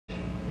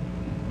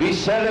be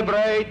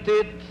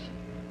celebrated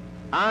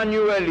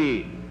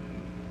annually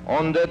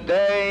on the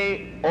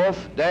day of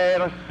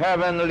their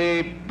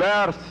heavenly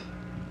birth,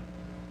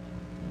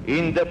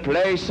 in the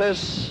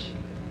places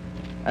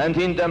and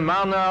in the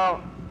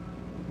manner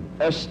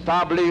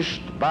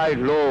established by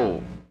law.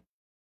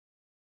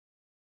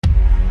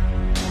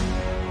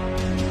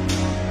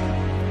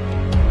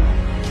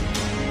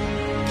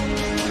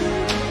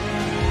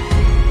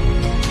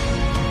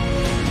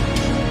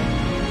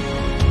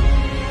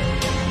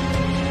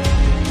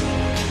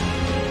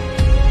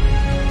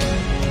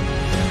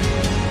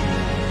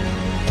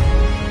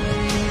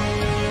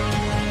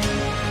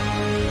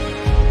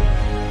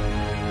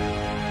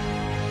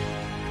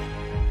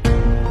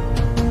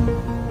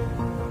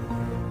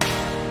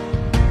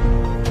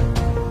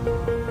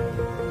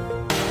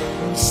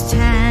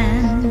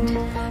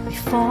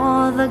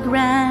 For the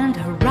grand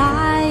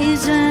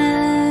horizon,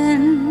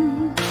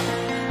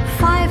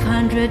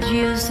 500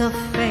 years of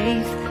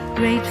faith,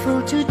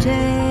 grateful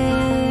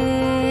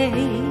today.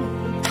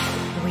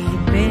 We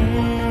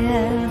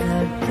bear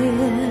the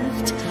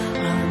gift,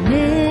 our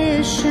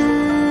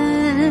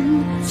mission.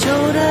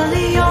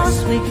 Totally yours,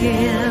 we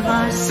give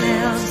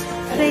ourselves,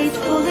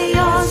 faithfully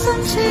yours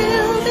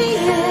until the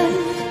end.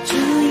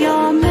 To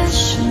your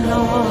mission,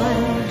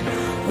 Lord,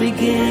 we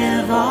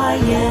give our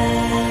yes.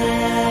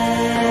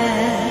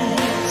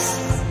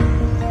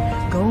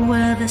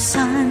 Where the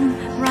sun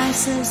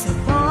rises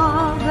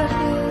above the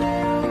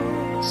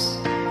hills,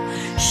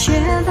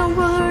 share the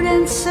word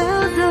and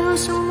serve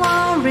those who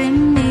are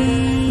in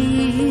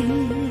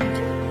need.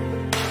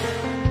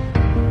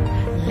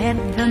 Let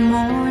the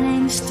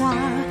morning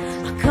star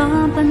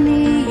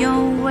accompany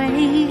your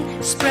way,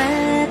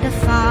 spread the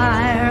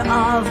fire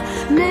of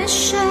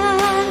mission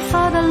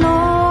for the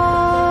Lord.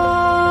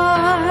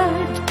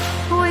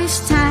 We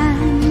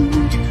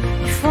stand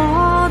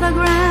before the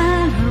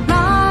grand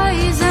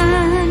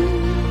horizon,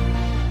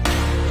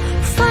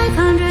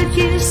 500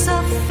 years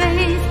of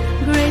faith,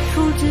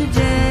 grateful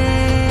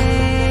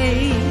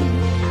today.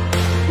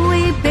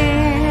 We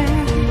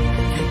bear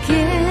the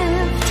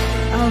gift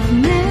of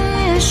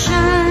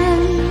mission.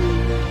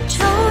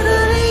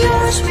 Totally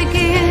yours, we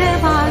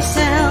give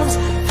ourselves,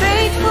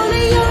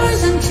 faithfully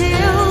yours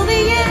until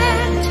the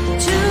end.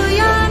 To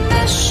your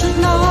mission,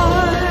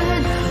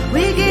 Lord,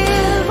 we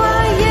give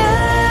our yes.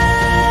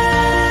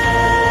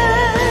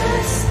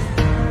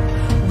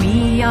 We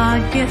are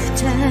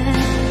gifted,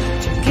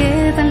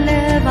 give and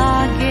live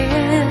our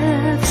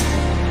gifts,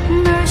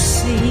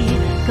 mercy,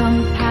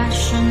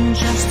 compassion,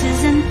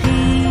 justice and peace.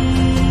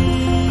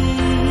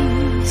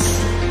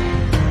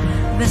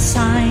 The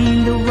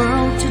sign the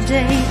world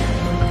today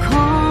will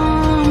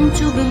come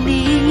to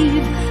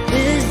believe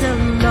is the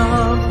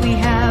love we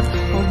have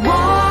for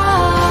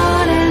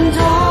one and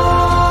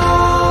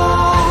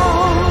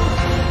all.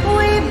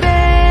 We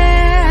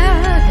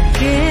bear the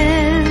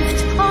gift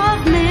of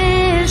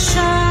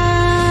mission,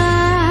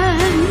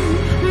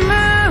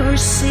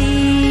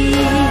 mercy,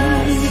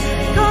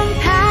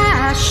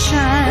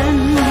 compassion,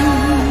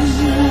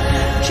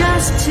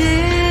 justice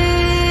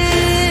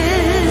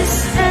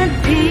and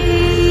peace.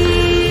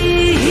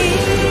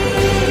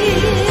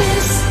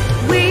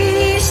 We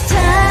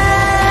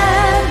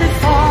stand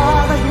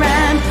before the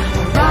grand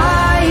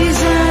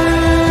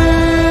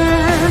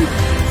horizon,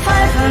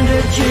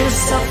 500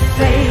 years of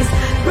faith,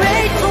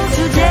 grateful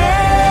today.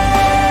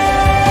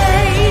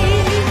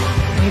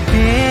 We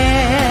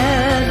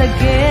bear the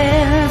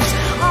gifts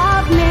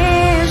of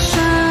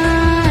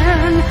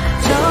mission,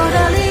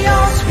 totally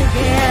yours, we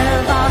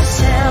give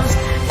ourselves,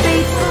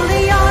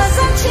 faithfully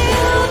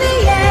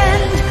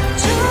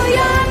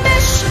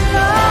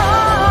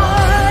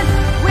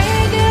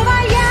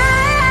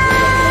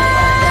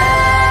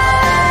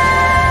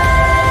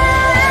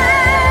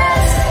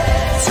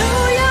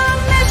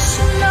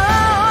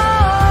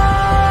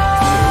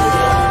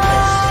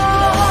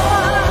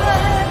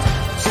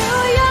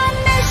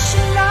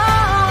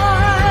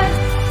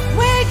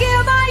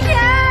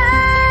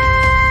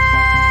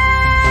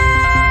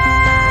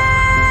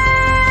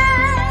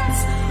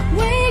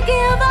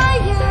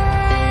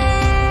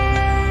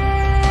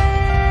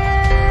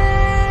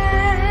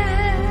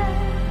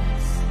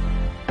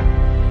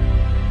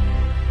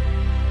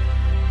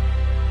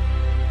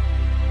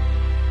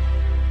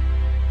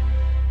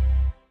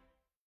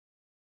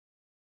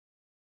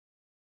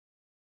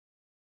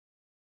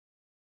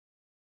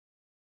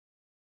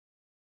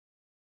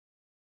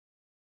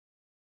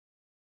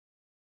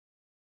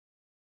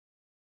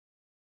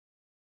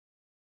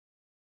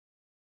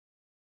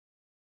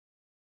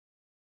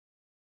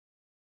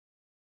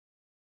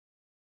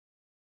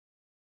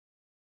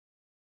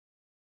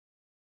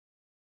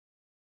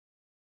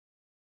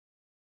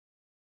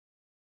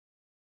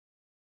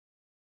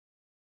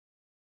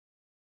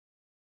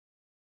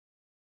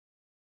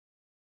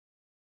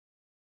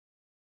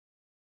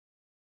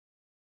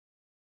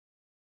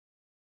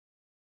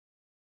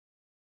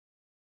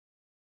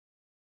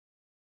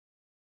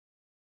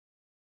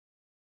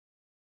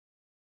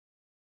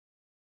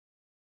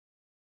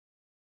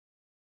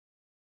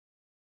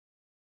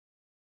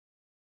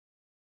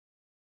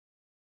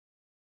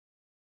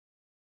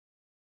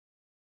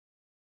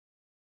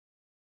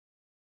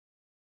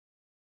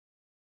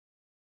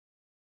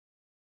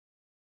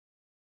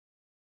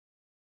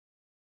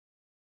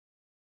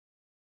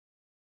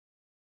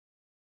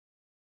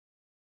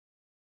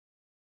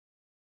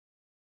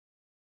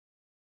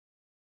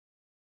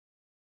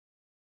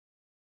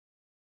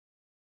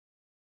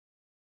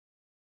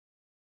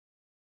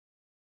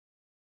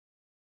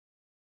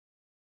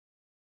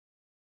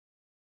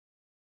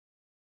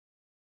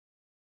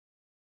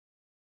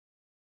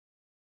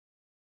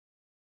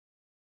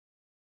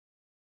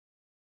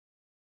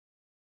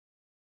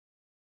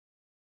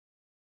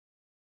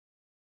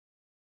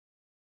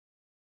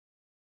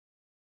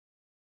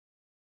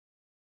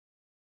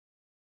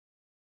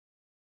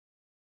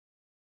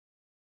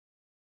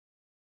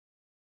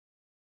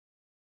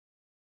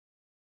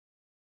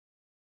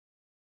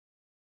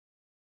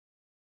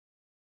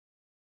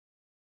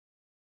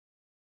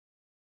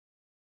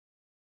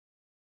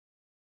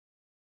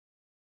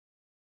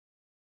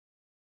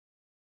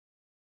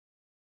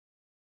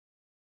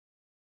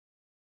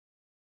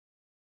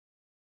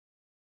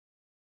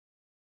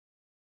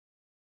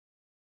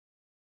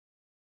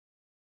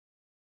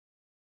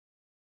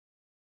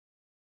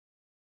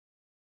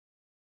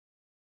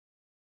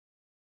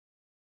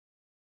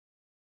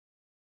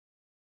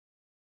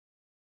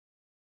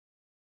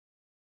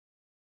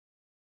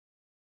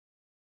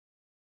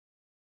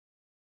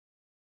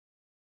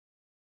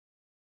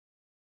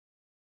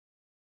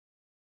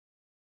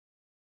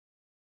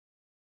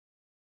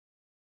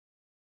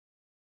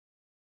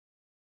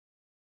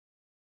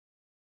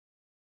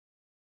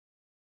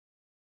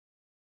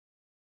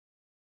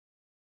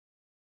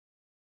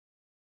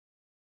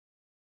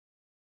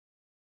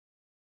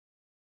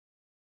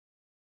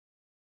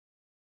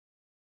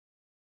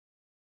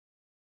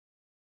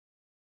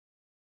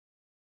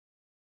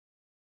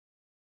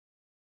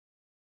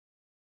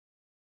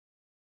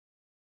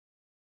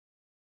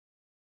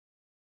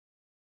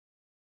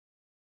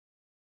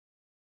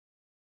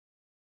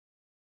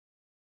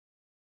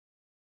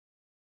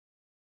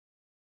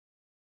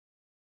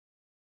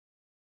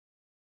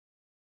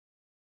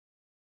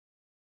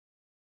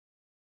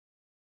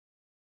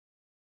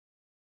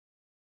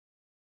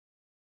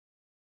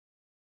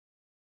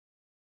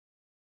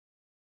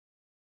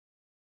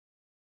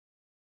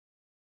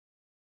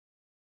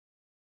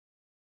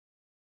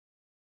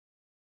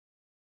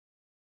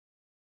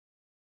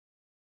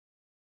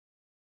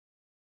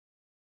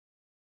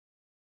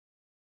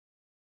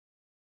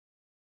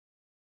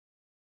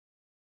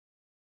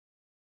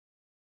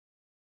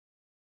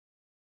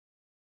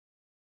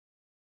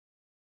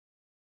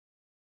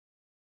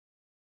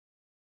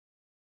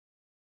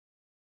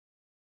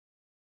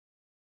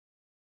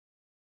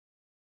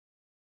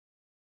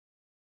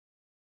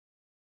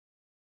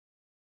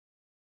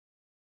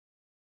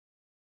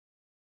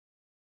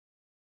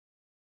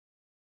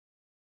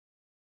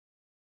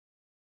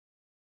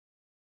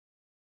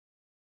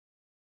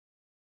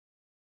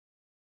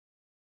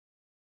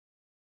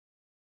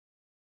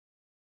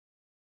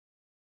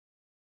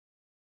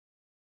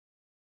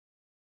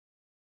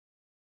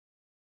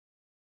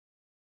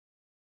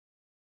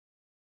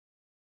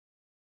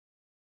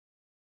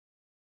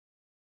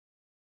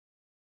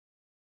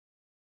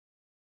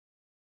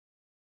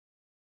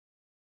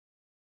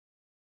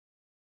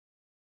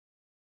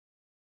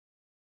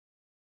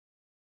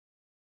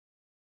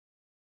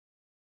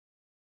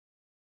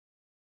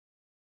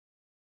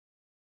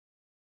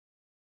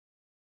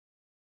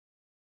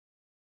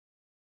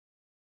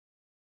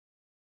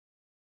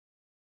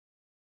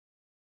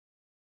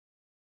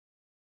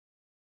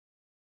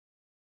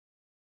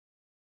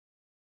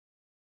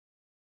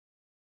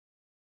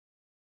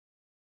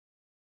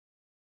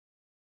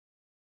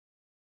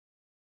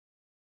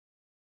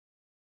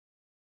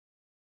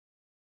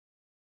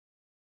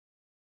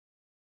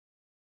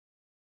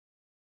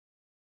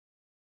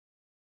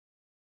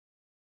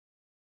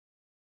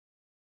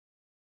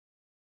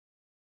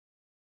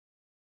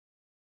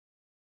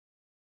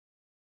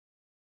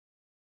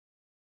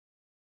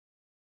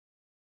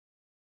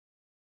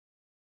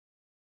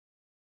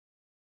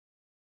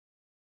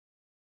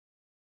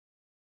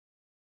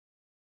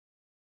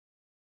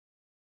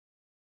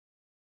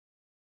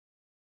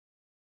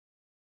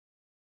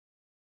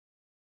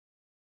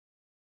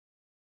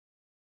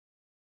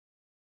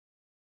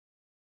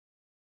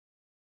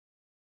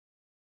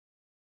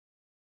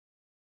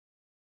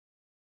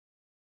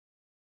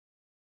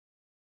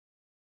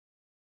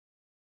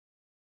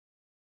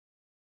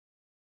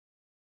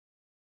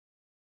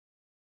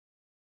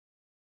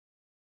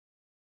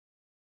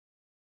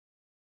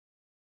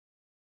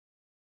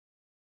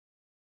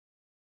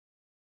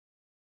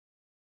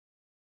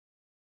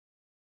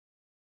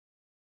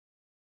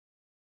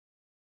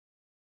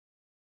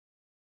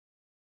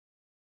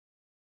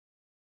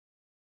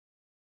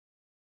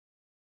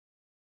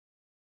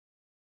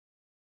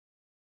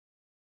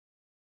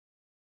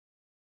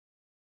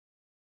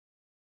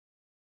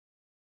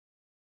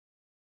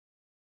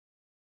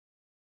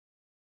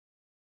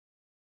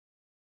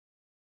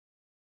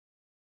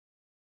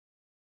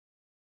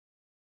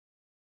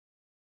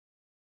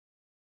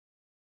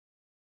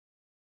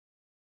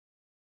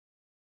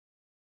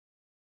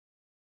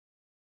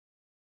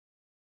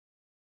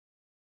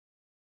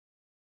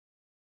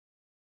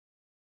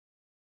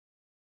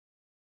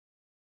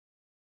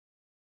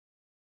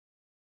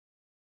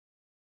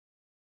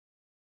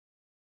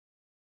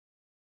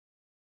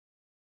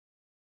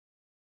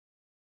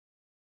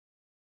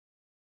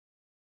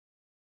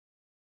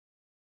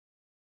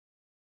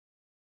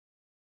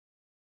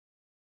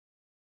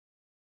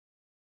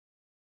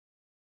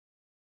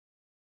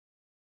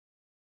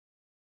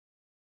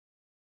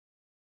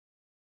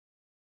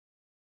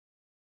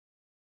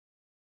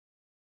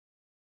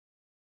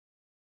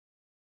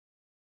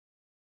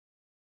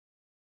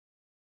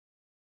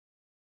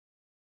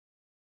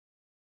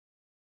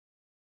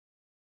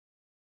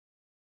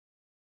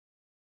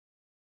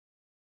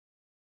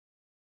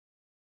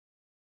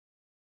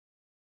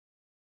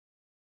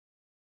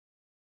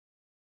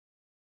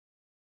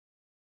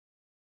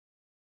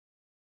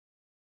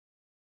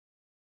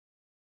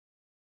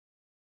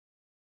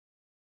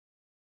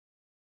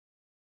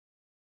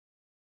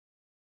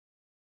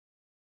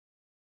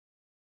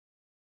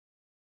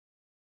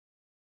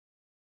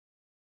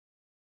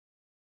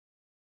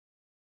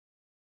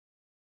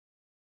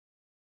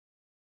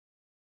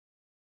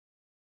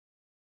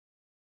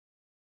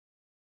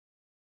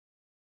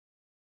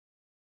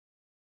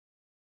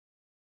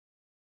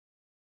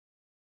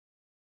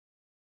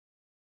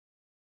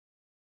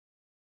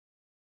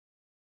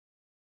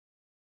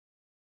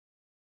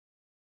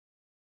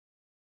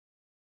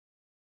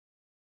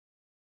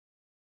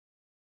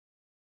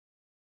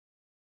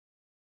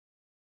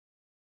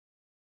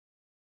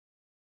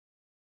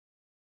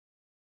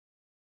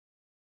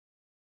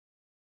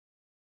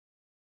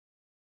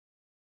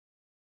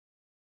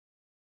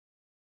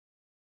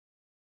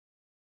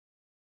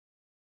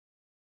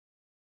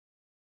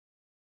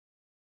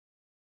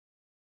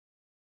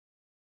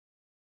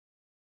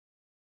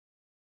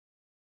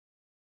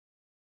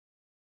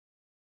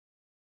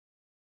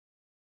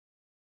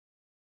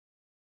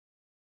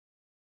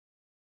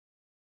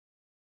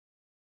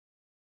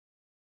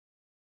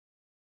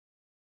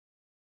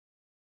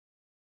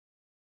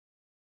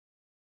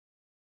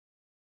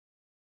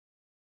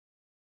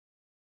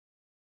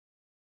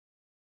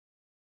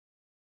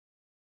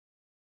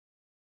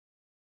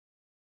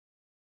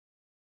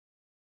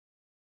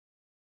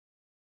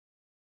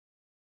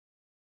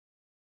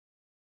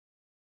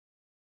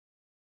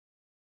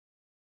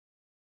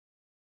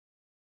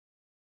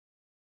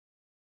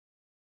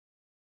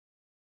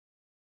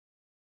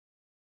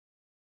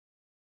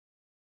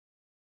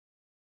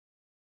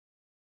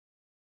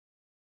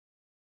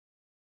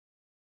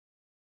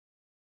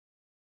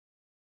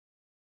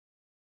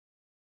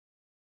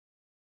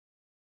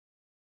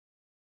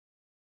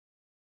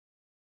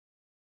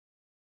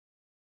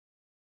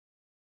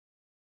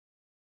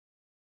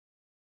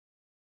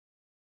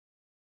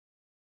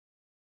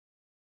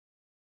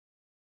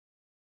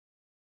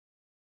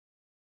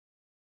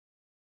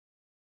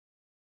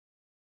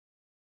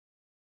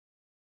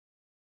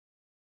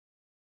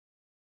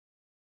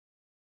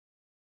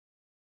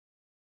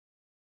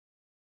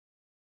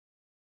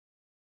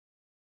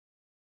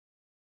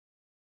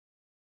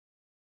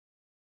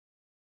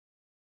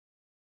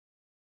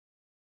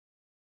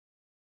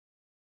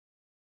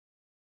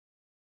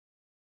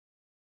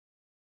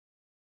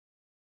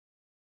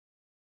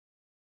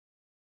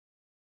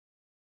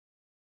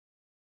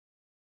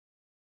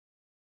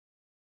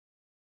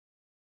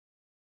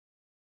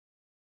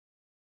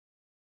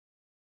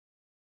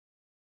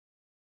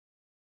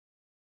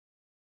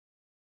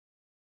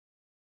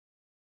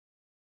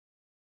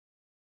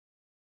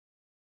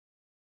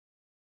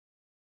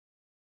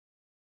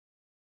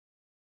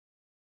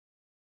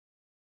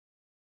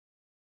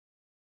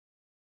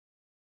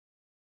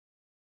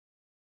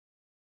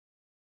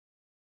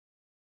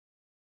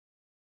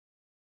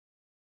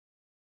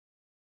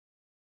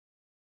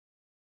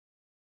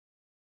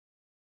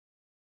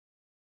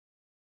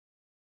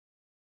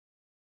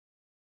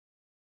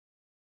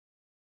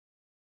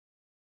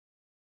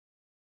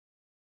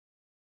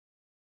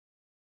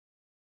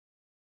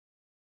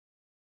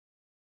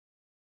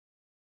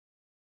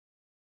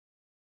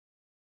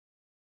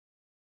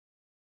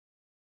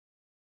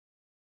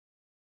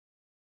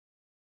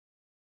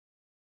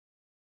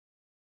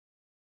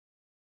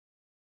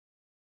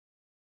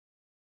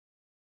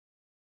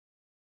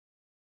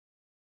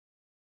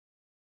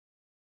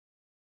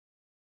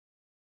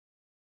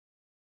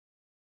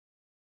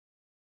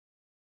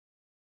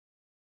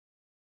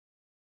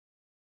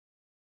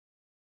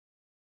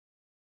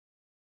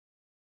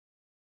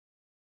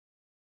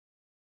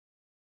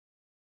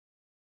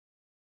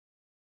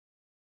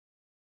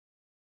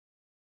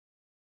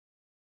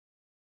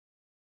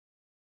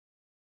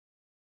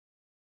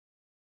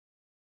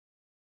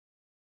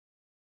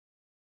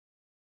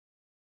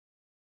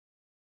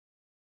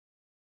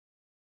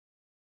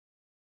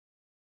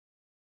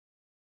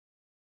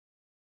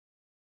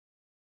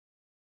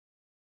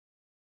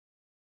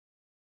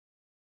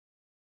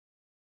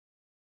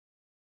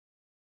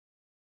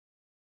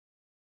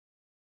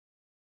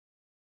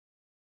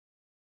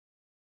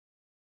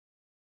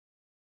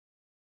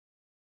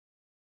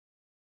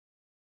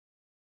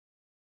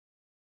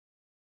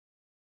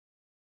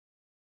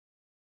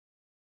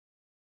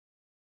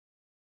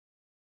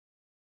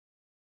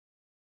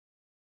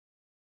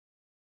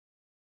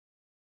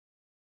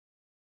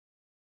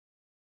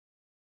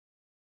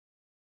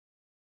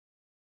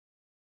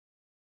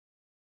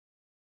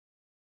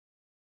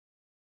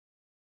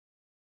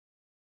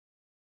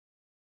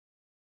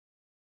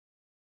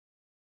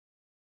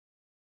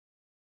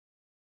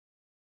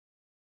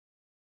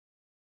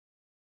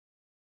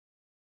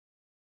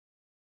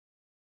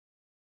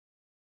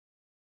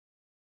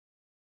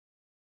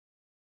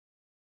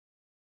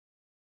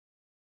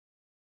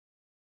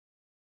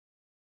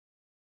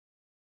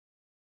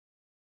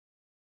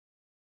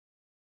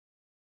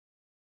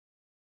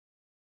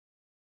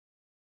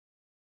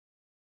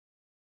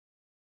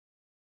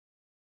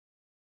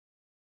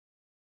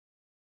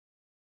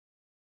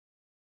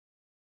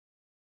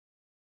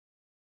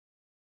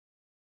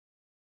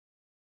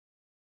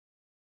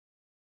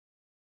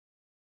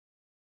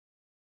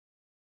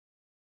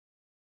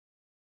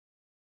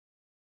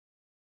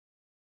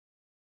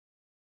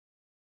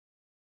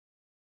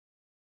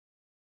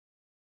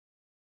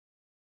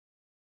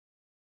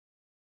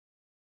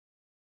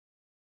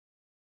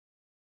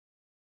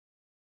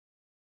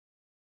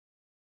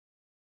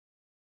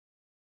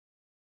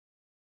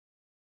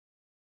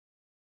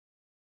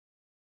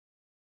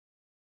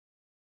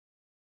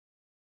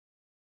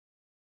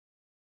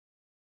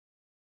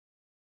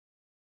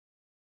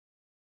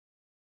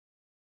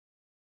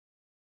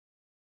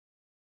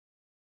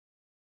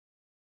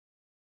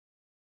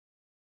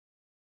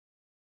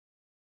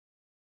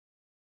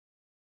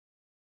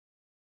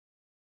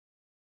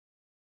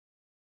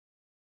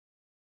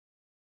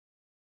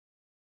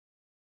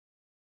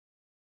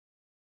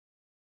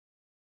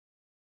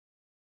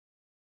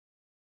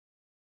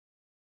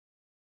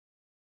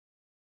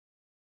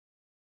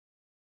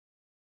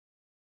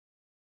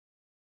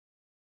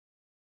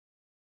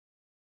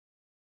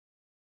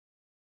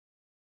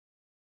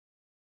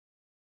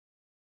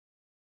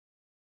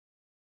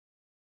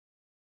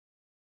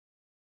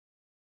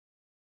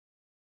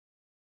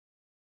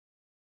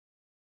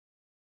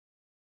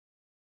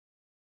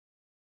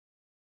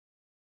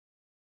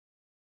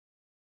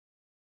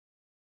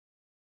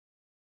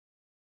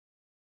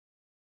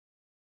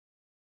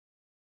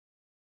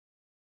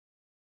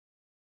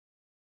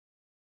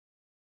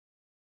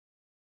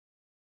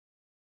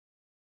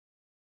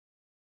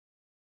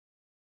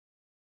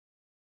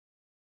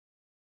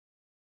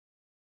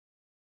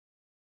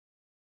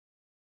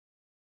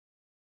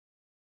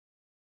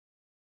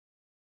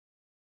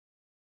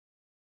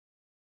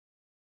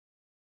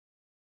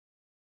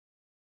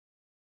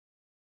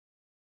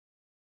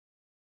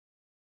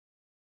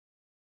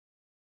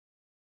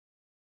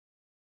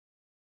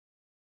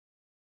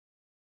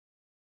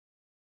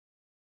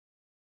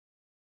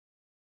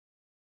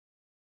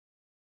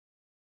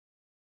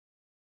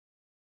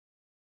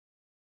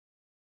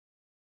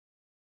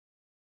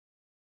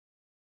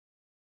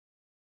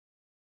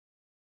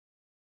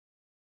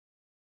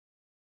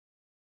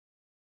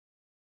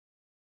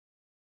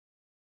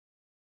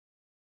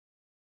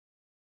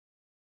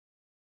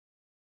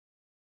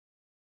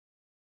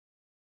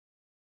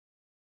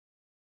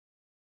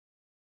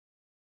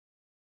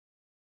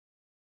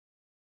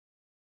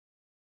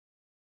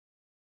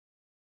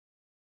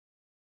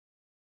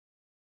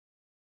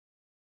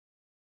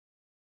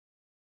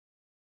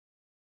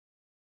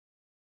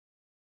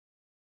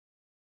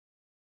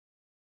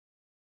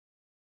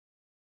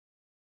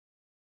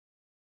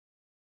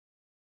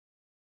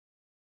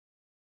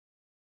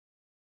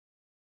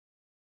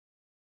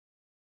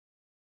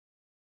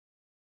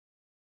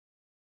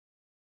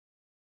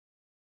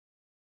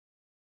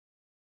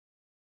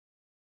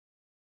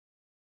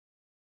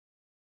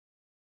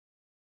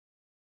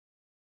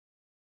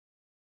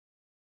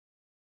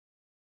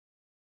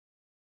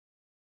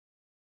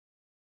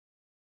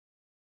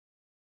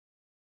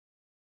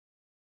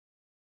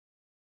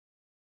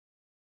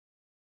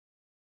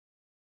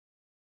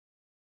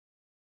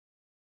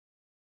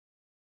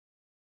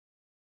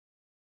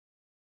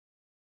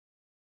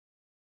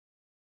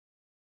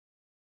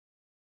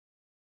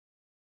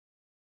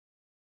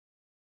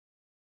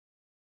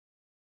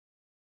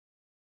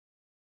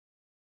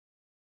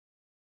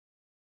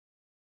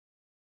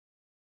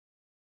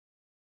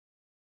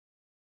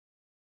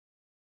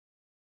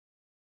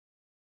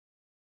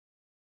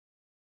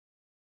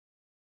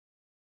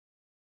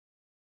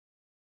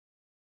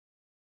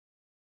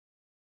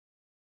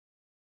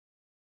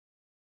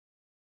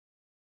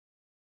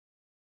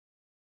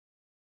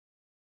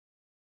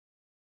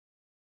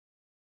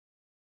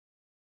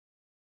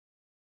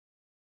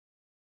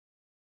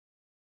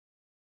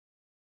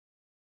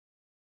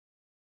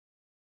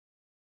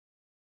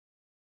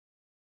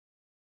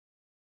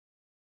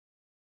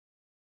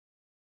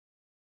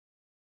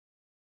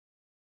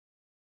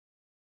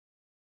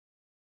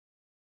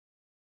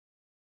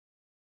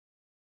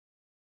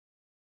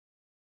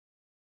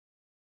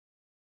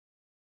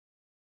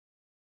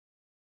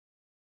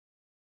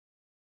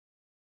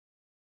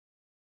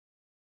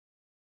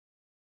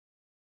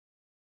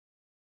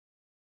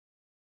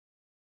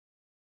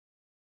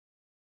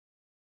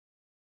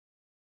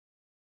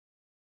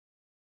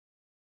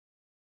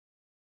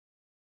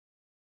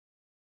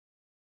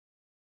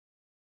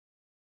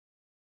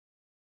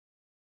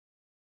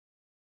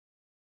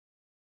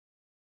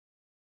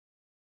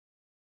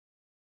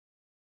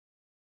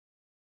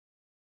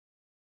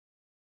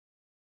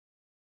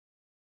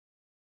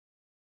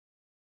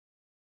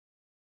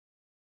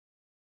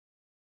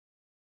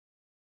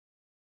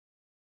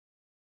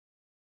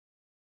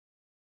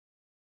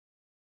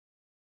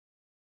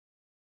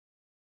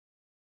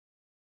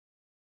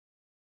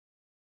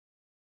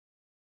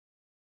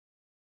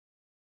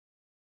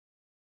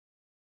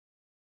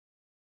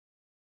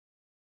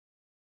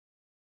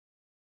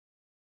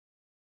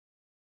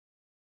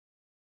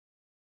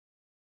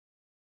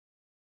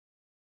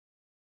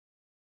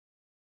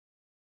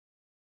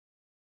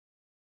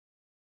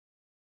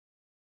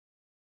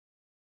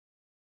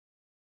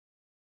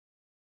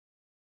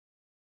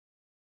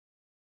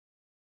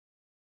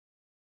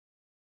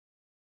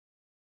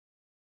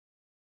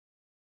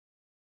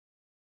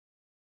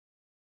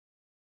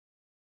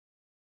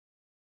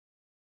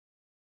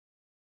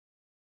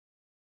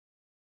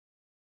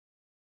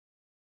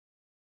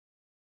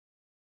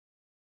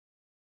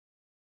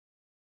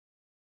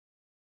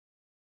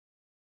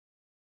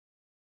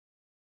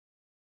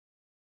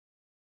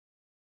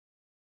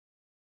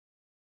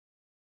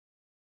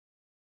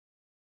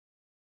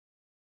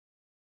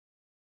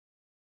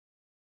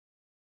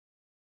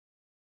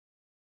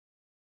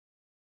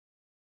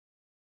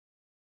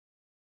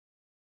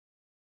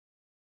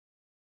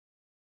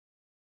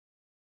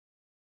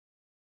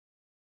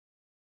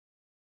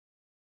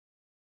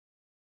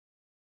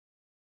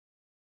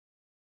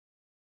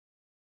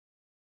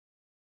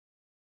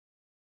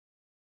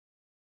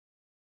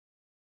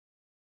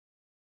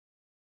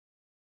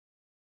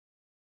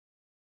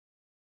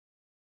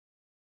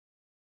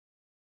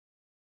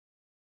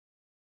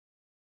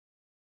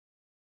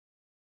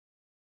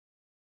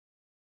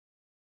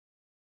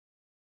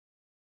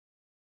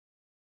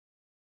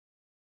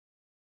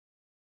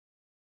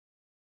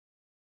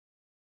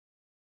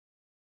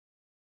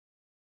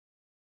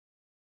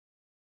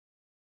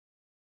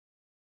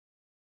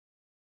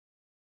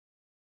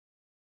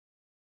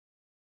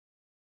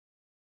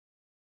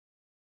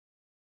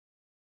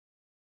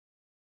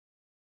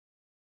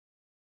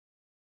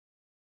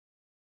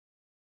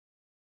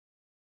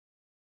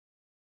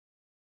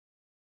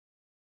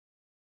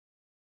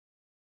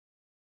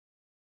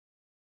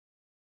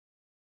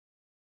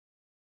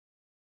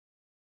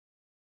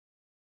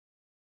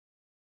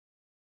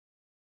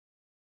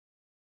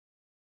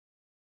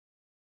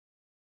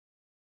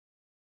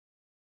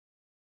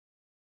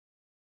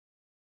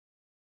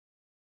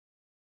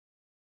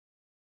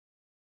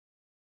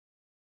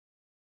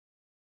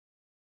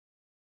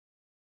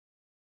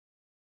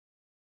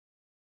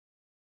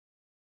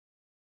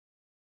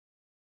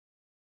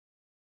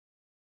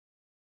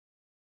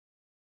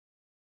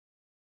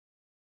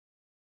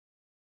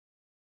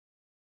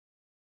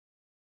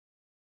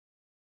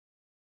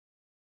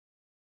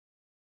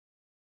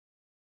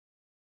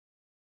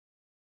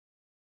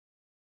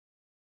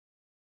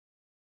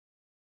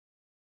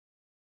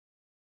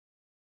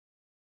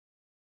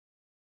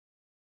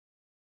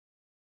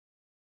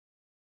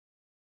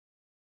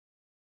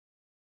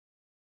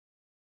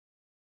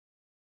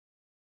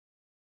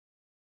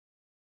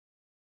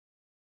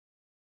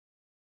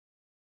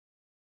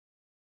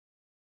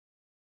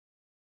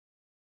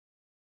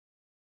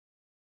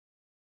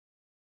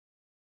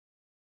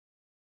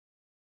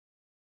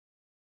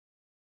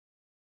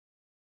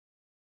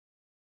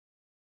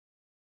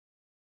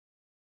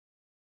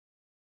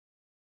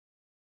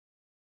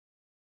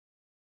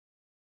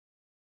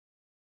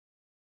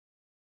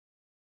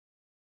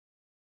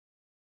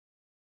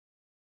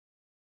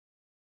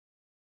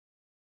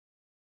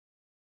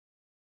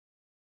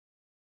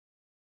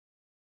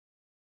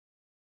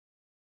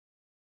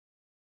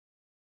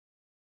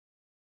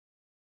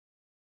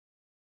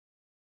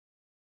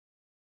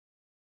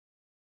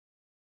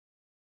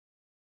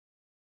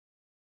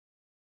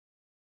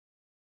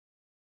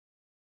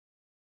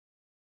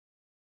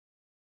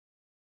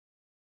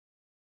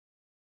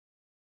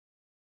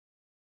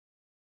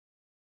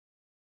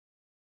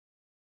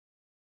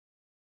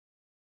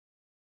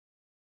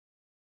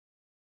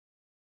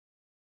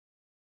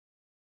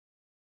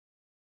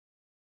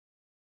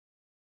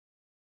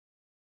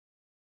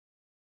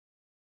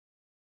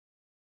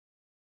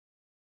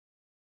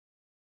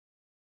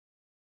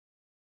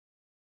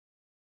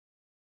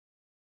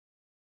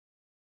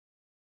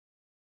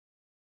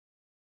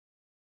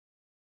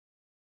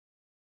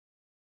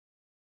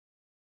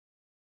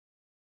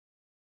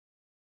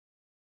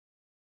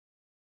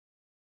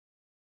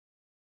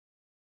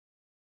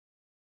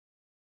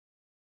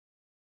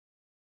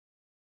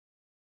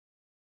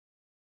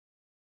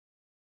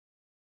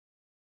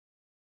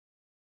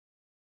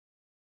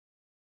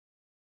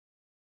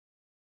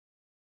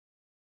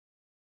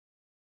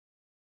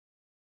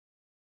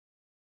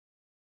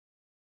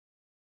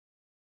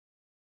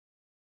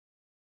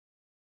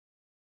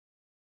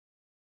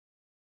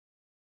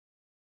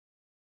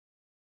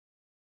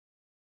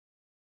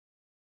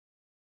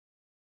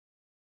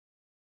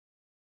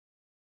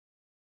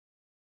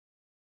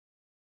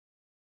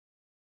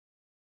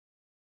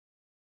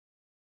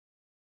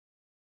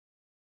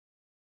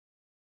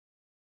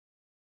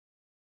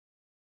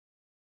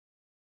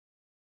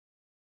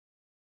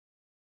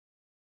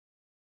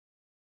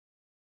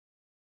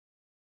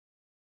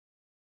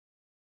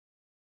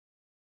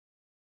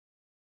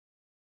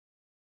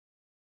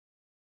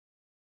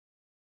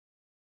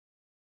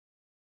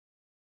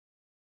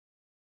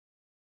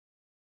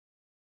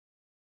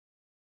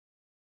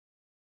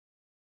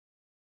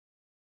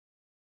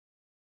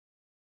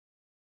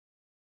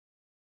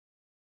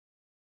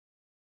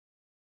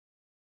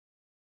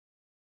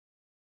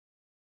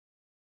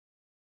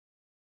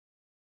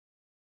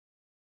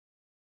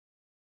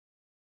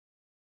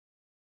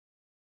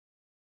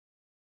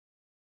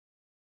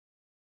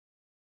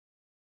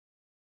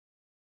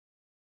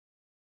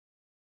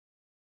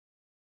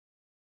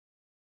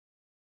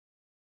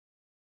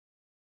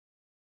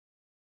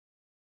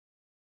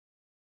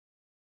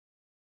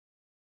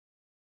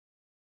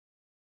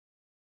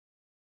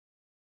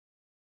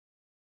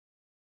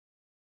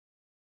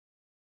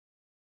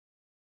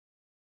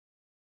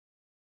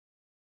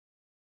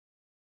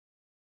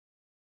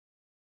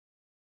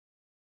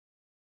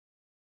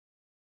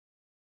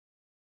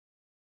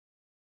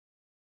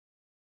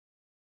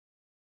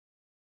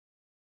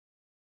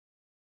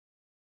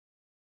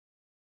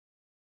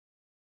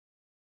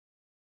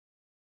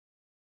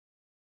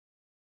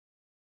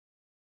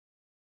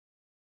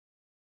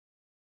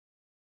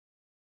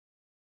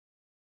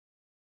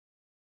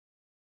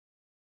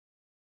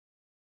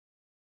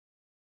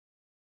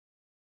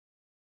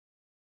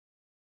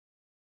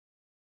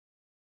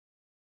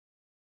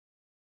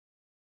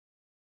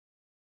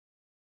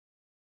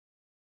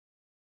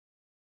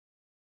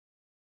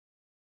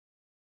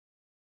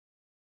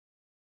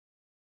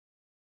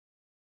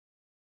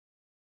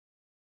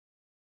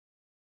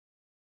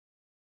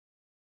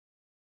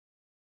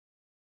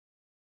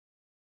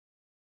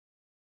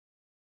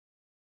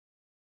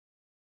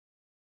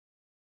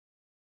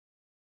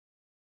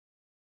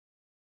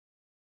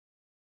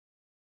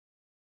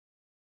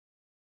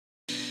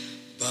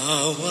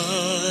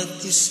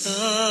Bawat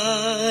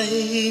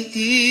isa'y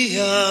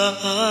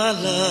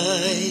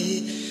iaalay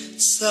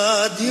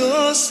sa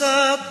Diyos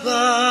at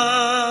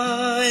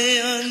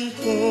bayan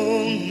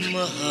kong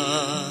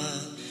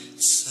mahal,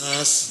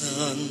 sa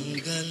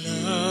sanggalang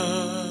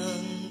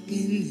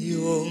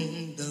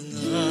inyong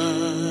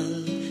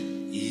dangal.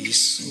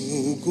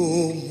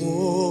 Isugo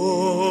mo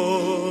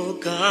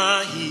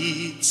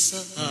kahit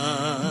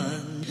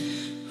saan,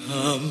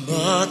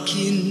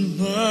 hamakin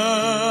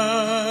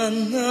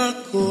man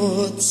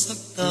ako't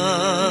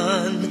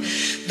saktan,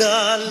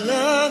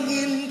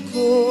 dalangin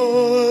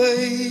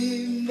ko'y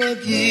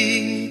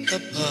maging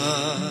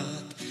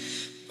tapat.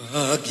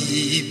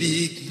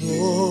 Pag-ibig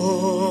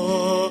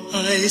mo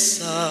ay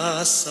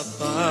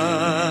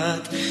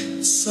sasapat,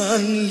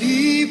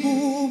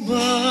 sanlibo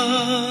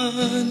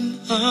man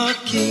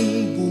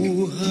aking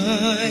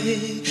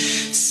buhay,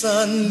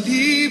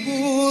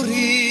 sanlibo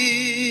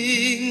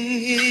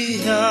ring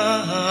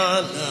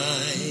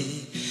iaalay,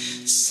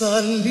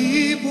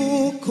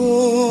 sanlibo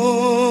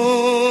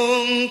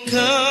kong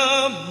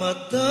kamatayan,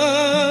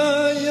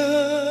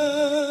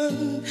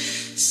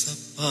 sa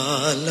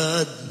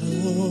palad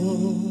mo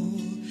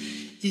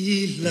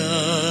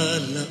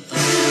ilalaan.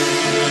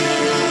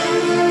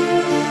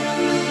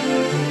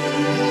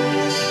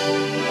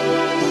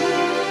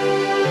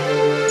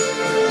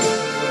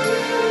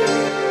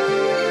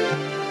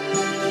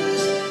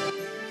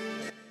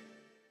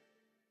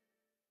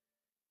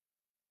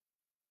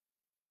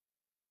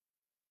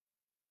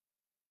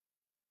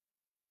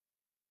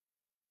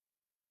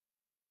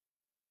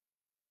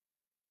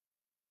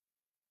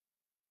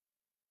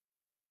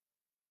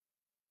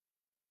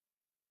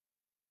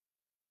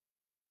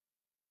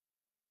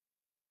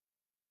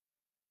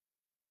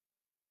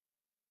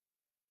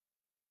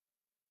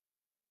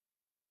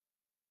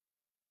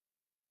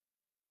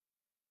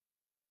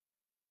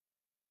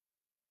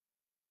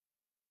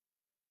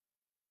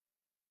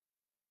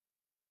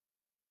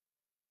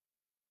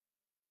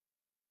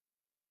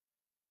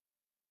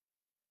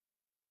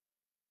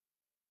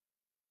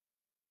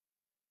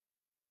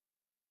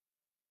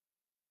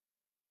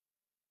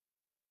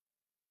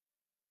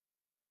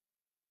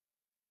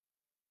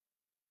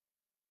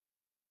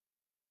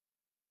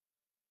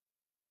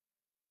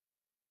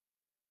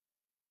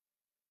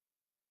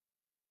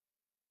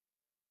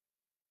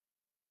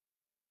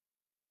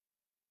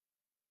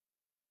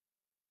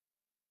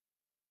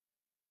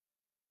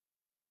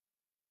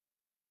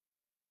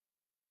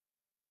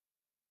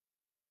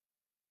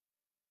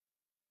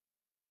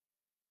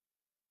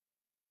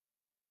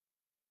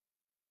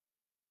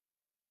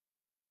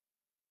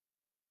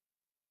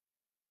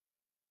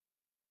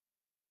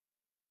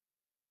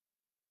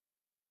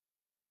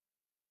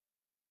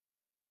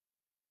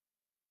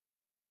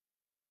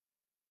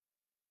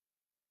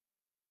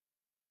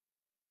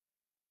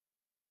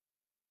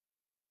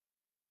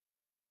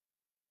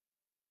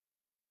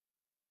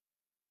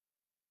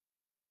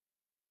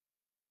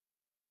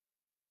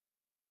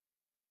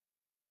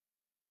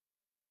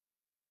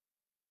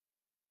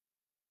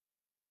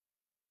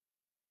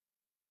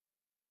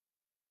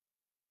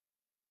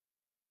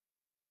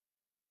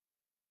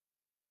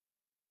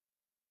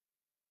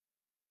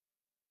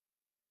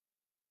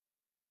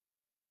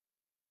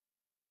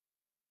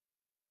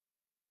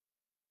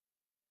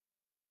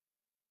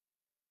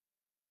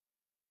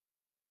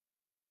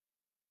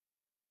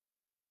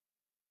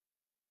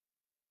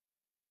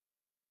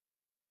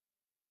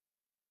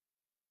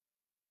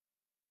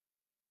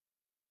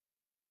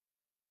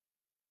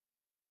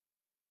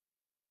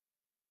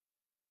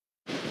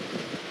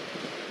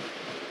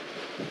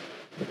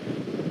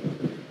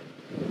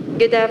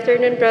 Good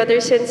afternoon,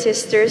 brothers and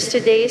sisters.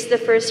 Today is the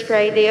first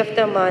Friday of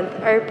the month.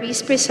 Our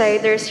priest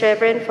presiders,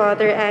 Reverend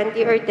Father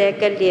Andy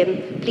Ortega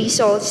Lim,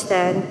 please all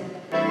stand.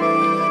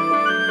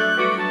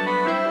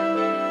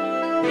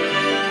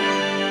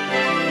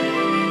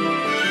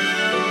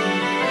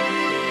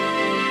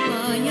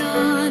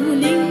 Bayan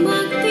muling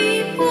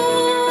magtipon,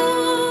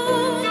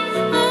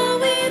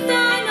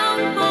 awitan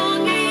ang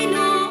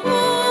Panginoon.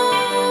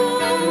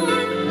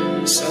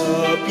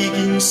 Sa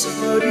piging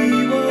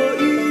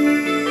sariwain,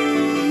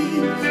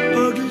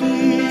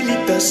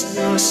 pagliligtas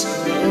niya sa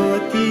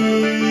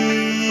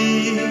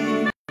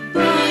atin.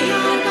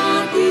 Kaya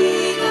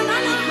natin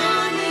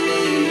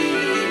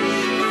alalahanin,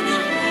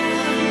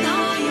 panahon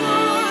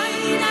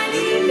tayo'y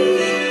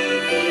nalilin.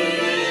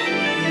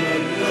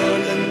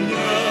 Nagalan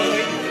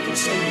niya'y ating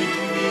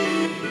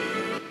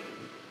sambitin.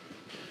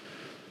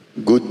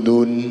 Good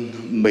noon,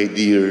 my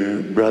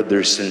dear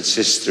brothers and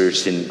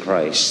sisters in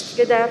Christ.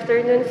 Good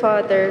afternoon,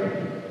 Father.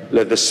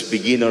 Let us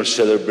begin our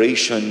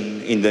celebration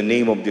in the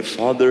name of the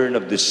Father, and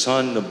of the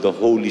Son, and of the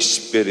Holy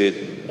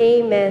Spirit.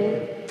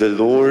 Amen. The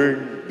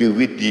Lord be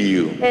with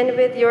you. And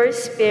with your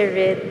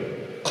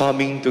spirit.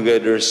 Coming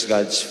together as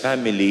God's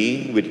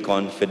family with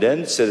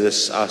confidence, let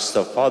us ask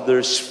the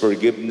Father's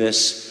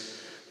forgiveness,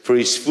 for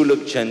He is full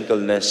of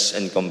gentleness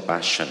and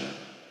compassion.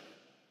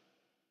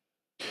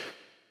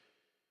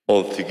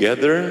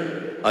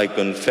 Altogether, I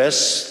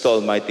confess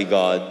to Almighty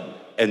God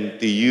and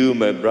to you,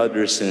 my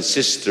brothers and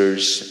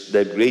sisters,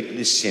 that I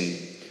greatly sinned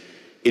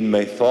in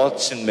my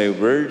thoughts and my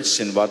words,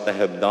 in what I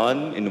have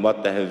done, in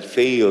what I have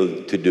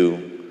failed to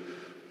do.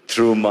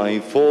 Through my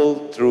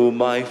fault, through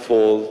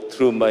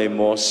my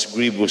most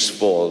grievous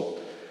fault.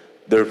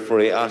 Therefore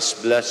I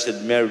ask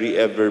Blessed Mary,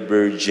 ever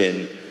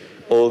Virgin,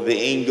 all the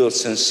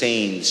angels and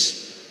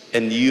saints,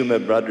 and you, my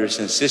brothers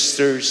and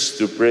sisters,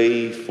 to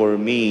pray for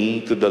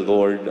me to the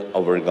Lord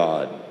our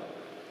God.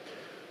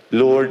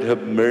 Lord,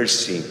 have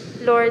mercy.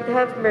 Lord,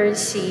 have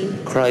mercy.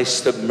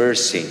 Christ, have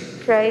mercy.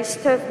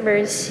 Christ, have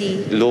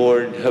mercy.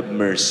 Lord, have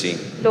mercy.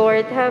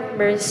 Lord, have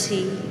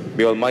mercy.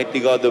 May Almighty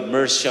God have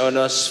mercy on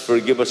us,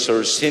 forgive us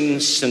our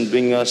sins, and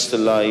bring us to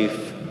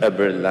life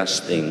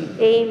everlasting.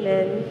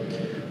 Amen.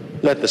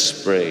 Let us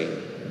pray.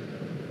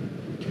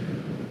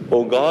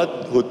 O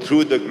God, who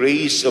through the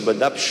grace of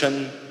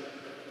adoption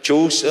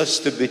chose us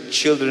to be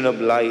children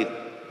of light,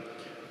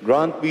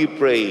 grant, we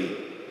pray,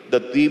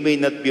 that we may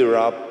not be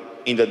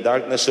wrapped in the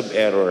darkness of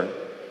error,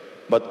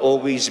 but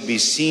always be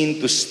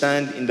seen to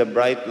stand in the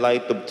bright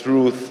light of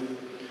truth,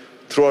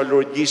 through our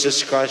Lord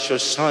Jesus Christ, your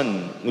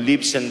Son, who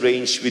lives and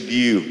reigns with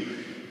you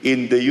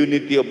in the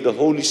unity of the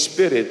Holy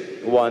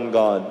Spirit, one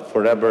God,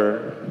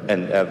 forever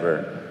and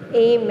ever.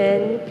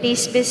 Amen.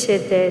 Please be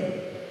seated.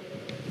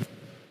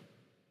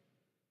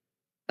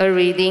 A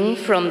reading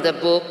from the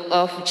book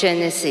of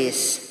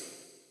Genesis.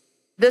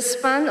 The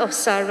span of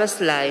Sarah's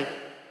life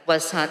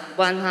was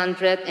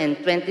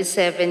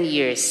 127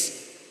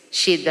 years.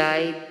 She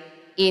died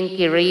in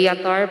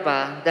Kiriath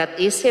Arba, that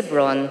is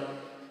Hebron,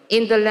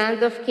 in the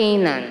land of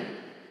Canaan.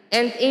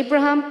 And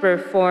Abraham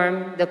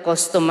performed the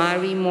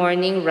customary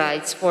mourning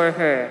rites for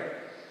her.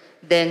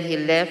 Then he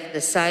left the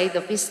side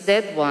of his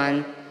dead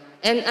one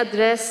and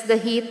addressed the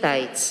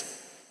Hittites.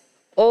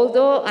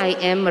 Although I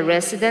am a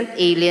resident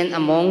alien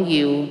among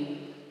you,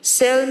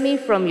 sell me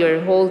from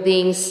your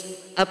holdings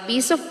a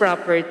piece of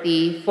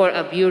property for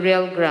a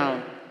burial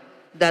ground,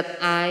 that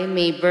I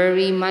may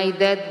bury my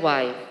dead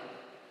wife.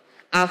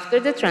 After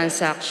the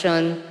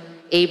transaction,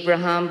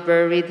 Abraham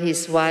buried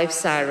his wife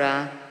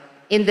Sarah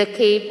in the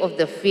cave of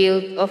the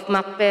field of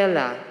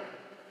Machpelah,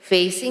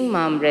 facing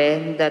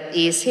Mamre, that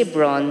is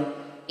Hebron,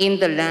 in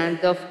the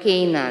land of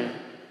Canaan.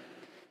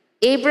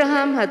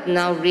 Abraham had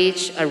now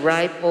reached a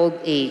ripe old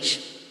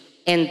age,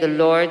 and the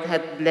Lord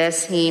had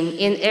blessed him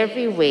in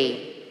every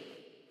way.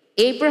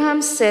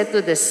 Abraham said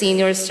to the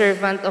senior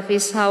servant of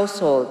his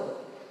household,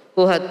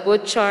 who had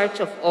put charge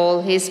of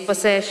all his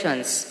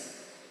possessions,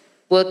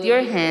 "Put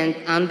your hand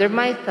under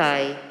my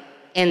thigh,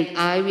 and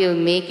I will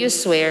make you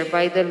swear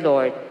by the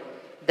Lord,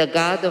 the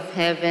God of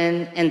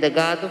heaven and the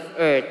God of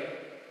earth,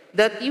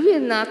 that you will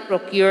not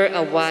procure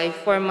a wife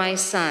for my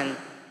son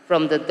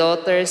from the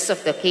daughters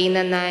of the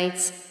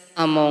Canaanites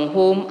among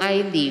whom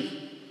I live,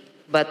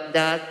 but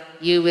that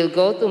you will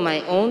go to my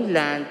own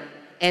land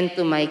and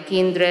to my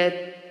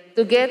kindred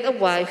to get a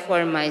wife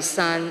for my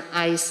son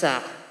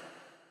Isaac."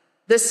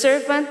 The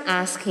servant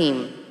asked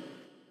him,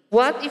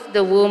 "What if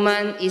the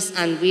woman is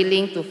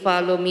unwilling to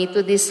follow me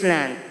to this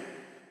land?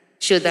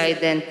 Should I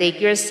then take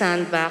your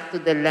son back to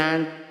the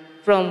land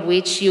from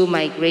which you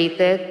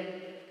migrated?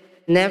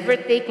 Never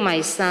take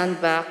my son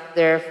back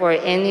there for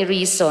any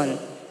reason."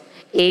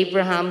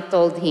 Abraham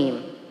told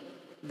him,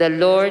 "The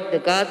Lord,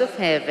 the God of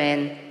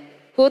heaven,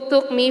 who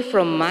took me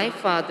from my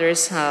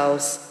father's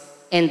house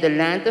and the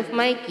land of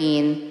my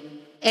kin,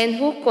 and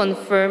who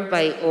confirmed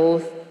by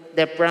oath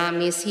the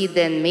promise he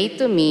then made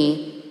to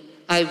me,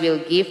 I will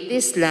give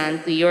this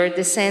land to your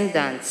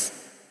descendants.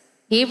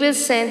 He will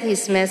send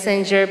his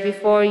messenger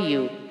before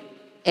you,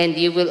 and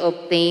you will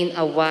obtain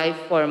a wife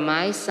for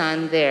my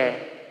son there.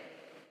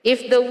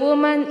 If the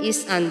woman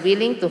is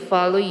unwilling to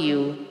follow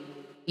you,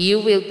 you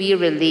will be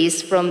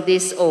released from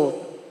this oath,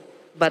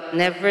 but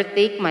never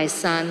take my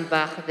son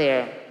back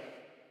there."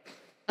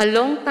 A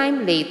long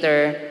time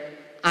later,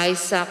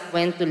 Isaac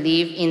went to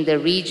live in the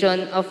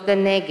region of the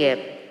Negev.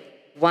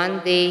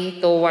 One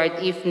day, toward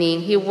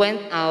evening, he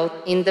went out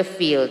in the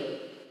field,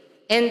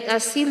 and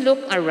as he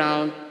looked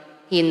around,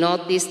 he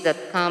noticed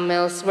that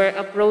camels were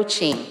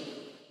approaching.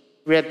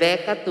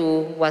 Rebekah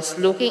too was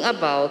looking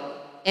about,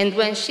 and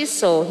when she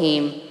saw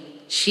him,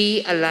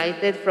 she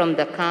alighted from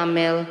the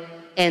camel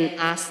and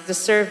asked the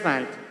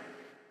servant,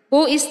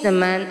 "Who is the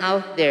man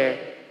out there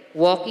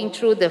walking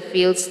through the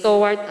fields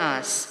toward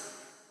us?"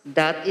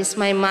 "That is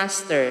my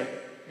master,"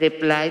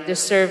 replied the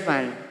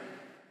servant.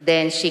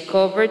 Then she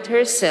covered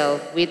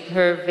herself with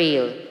her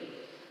veil.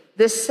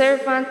 The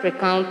servant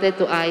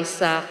recounted to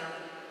Isaac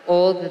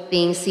all the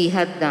things he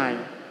had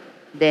done.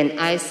 Then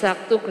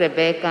Isaac took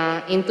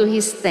Rebekah into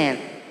his tent.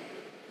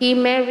 He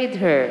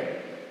married her,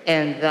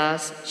 and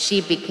thus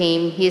she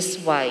became his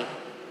wife.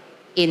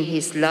 In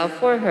his love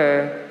for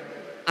her,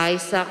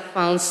 Isaac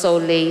found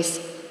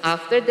solace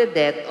after the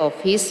death of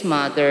his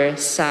mother,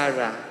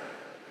 Sarah.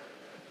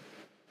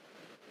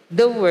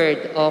 The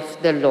word of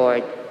the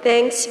Lord.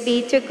 Thanks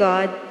be to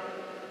God.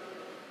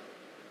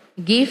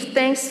 Give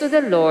thanks to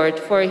the Lord,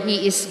 for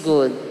he is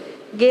good.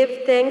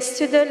 Give thanks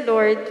to the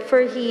Lord,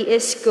 for he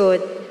is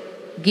good.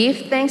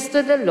 Give thanks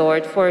to the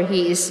Lord, for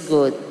he is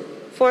good,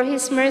 for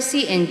his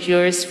mercy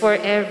endures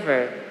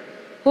forever.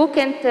 Who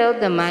can tell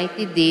the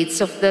mighty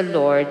deeds of the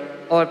Lord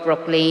or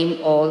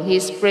proclaim all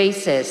his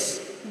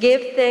praises?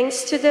 Give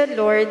thanks to the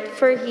Lord,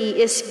 for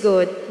he is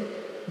good.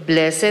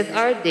 Blessed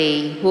are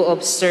they who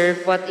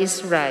observe what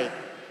is right,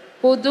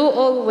 who do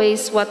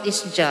always what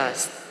is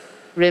just.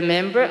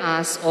 Remember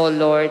us, O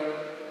Lord,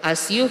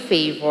 as you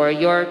favor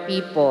your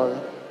people.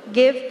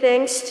 Give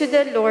thanks to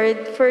the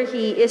Lord, for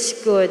he is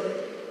good.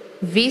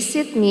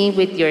 Visit me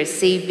with your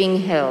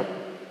saving help,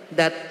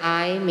 that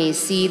I may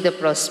see the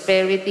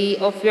prosperity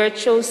of your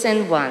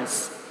chosen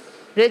ones.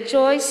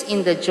 Rejoice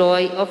in the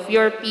joy of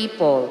your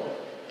people,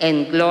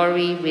 and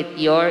glory with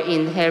your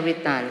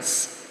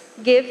inheritance.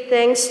 Give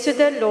thanks to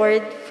the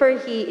Lord, for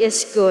he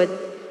is good.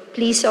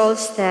 Please all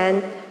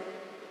stand.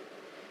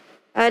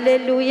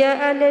 Alleluia,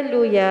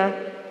 alleluia.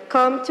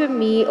 Come to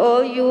me,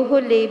 all you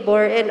who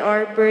labor and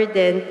are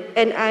burdened,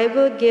 and I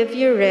will give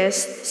you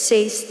rest,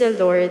 says the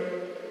Lord.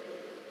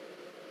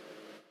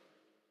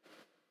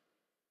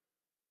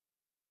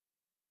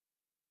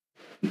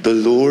 The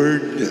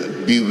Lord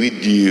be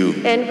with you.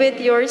 And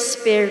with your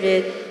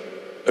spirit.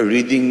 A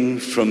reading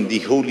from the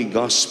Holy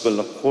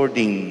Gospel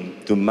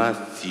according to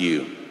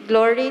Matthew.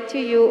 Glory to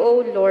you,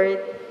 O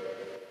Lord.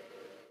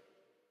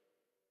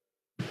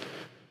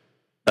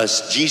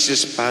 As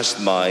Jesus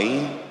passed by,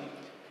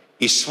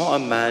 he saw a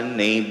man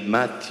named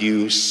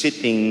Matthew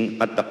sitting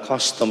at the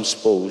customs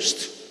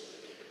post.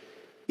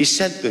 He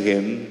said to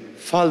him,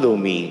 "Follow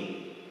me."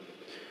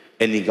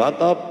 And he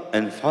got up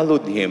and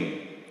followed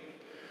him.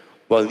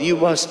 While he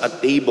was at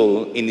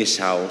table in his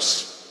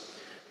house,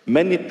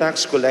 many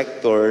tax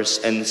collectors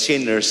and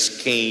sinners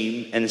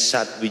came and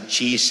sat with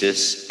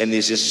Jesus and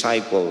his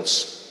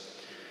disciples.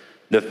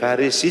 The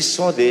Pharisees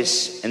saw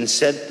this and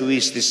said to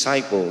his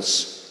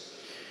disciples,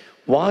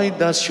 "Why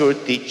does your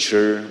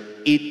teacher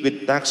eat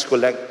with tax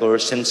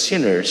collectors and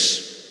sinners?"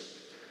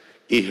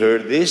 He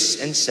heard this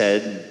and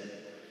said,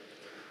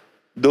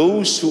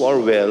 "Those who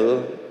are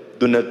well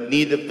do not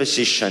need a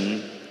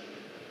physician,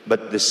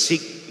 but the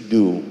sick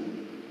do.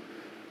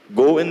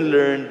 Go and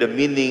learn the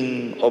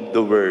meaning of the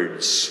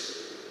words,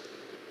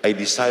 'I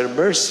desire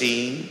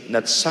mercy,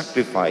 not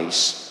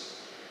sacrifice.'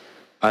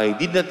 I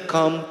did not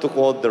come to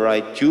call the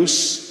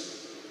righteous,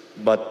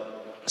 but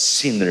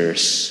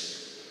sinners."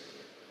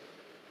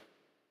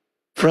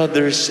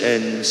 Brothers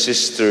and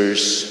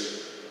sisters,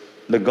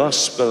 the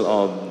Gospel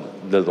of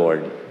the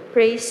Lord.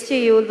 Praise to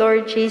you,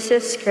 Lord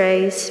Jesus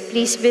Christ.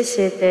 Please be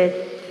seated.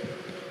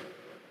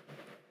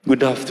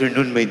 Good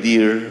afternoon, my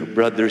dear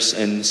brothers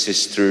and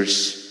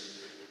sisters.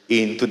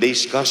 In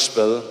today's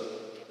Gospel,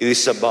 it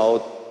is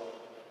about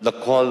the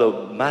call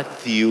of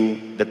Matthew,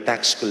 the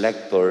tax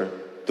collector,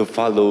 to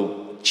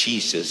follow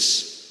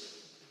Jesus.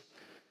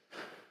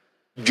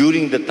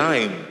 During the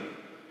time,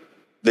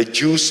 the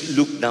Jews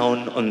looked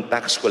down on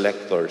tax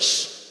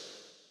collectors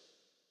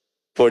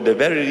for the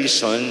very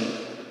reason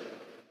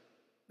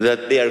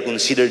that they are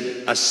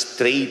considered as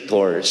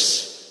traitors.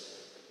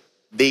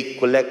 They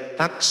collect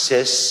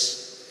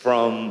taxes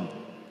from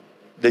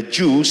the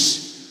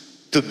Jews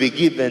to be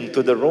given to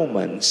the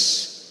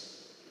Romans.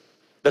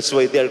 That's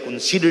why they are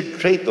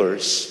considered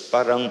traitors.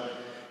 Parang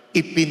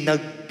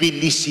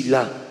ipinagbili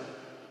sila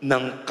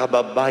ng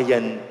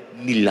kababayan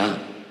nila.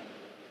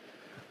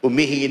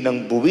 Humihingi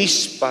ng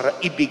buwis para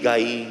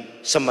ibigay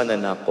sa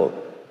mananakop.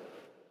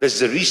 That's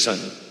the reason.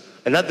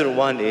 Another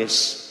one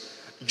is,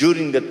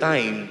 during the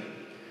time,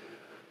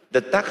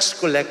 the tax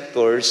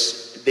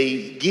collectors,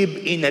 they give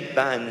in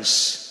advance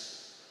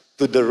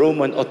to the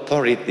Roman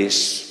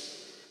authorities.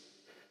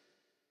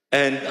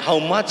 And how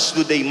much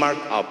do they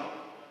mark up?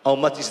 How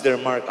much is their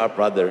markup,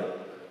 brother?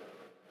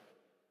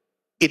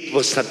 It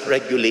was not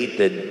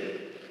regulated.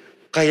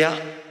 Kaya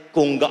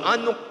kung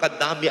gaano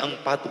kadami ang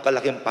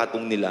kalaking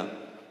patong nila,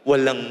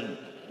 walang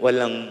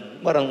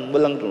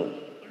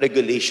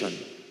regulation.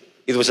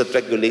 It was not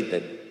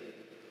regulated.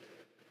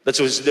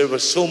 That's why there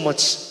was so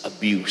much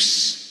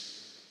abuse.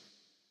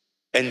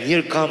 And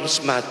here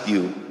comes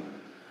Matthew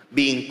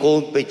being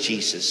called by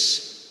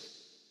Jesus.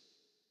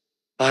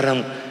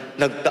 Parang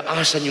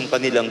nagtaasan yung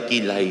kanilang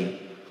kilay.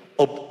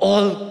 Of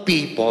all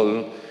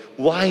people,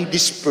 why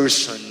this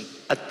person,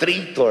 a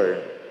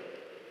traitor?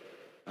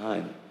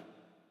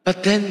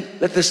 But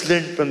then, let us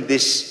learn from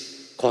this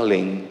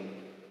calling.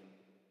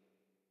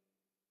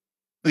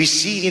 We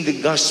see in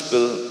the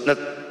gospel not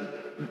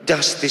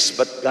justice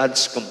but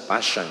God's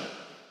compassion,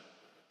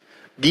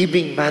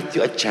 giving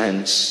Matthew a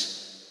chance.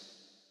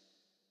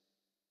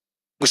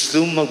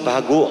 Gusto mong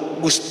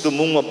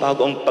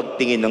mabago ang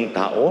pagtingin ng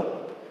tao?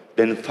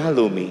 Then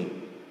follow me.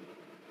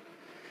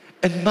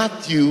 And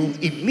Matthew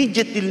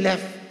immediately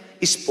left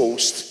his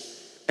post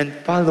and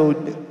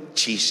followed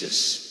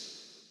Jesus.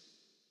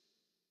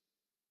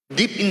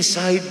 Deep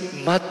inside,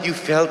 Matthew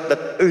felt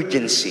that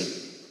urgency.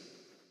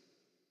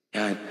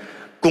 Yan.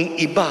 Kung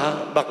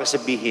iba, baka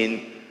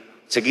sabihin,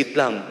 sagit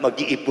lang,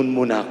 mag-iipon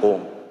muna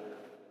ako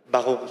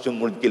bago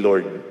sumunod kay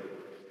Lord.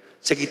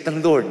 Sagit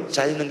lang, Lord,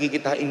 sayang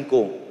nanggigitain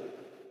ko.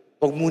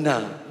 Huwag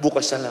muna,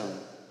 bukas na lang.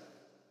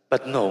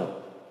 But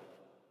no.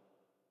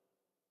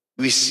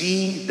 We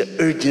see the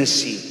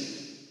urgency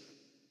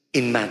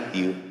in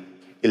Matthew.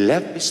 He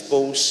left his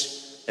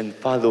post and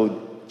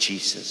followed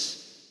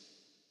Jesus.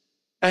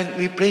 And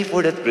we pray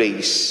for that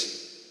grace.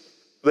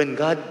 When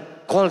God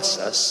calls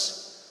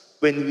us,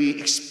 when we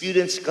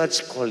experience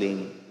God's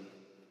calling,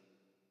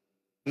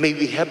 may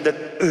we have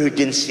that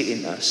urgency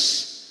in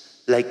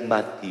us, like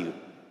Matthew.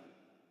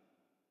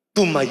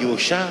 Tumayo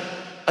siya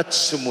at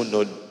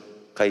sumunod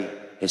kay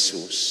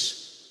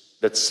Jesus.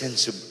 That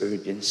sense of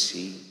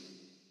urgency.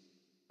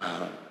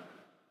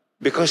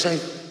 Because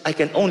I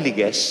can only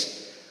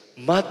guess,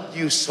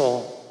 Matthew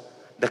saw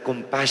the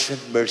compassion,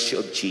 mercy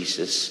of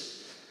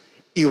Jesus.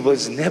 He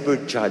was never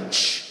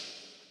judged.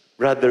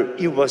 Rather,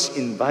 he was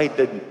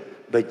invited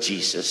by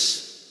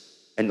Jesus.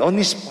 And on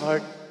his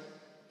part,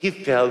 he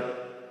felt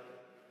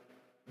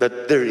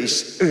that there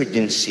is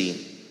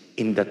urgency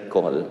in that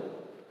call.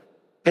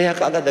 Kaya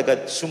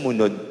kaagad-agad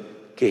sumunod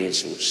kay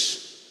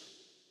Jesus.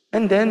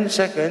 And then,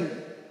 second,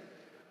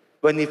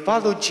 when he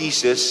followed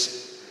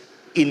Jesus,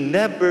 he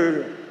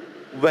never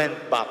went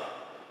back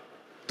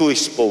to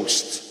his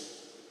post.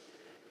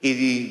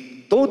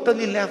 He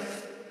totally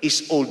left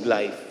his old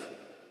life,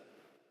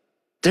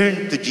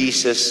 turned to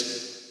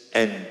Jesus,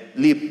 and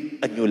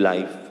lived a new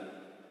life.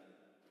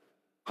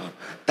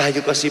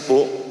 Tayo kasi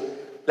po,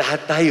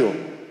 lahat tayo,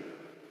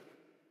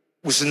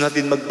 gusto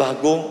natin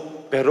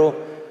magbago, pero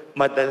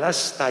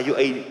madalas tayo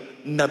ay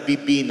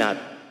nabibinat,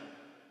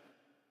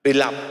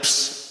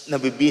 relapse,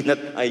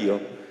 nabibinat tayo.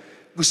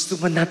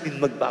 Gusto man natin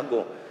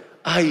magbago.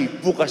 Ay,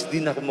 bukas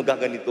din ako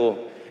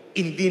magaganito.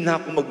 Hindi na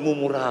ako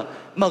magmumura.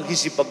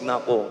 Maghisipag na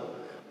ako.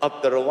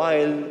 After a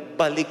while,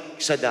 balik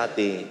sa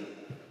dati.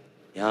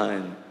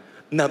 Yan.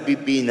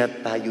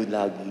 Nabibinat tayo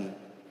lagi.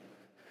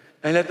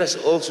 And let us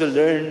also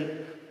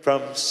learn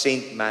from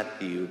Saint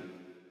Matthew.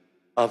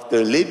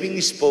 After leaving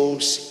his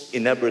post, he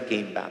never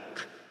came back.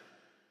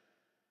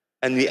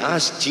 And we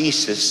ask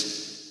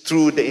Jesus,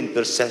 through the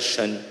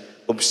intercession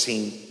of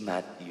Saint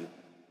Matthew,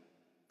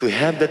 to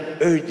have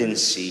that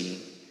urgency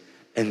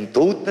and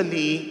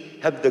totally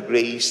have the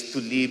grace to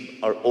live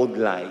our old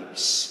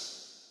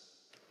lives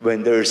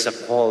when there is a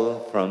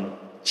call from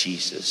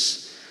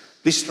Jesus.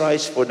 Please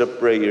rise for the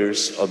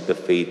prayers of the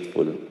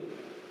faithful.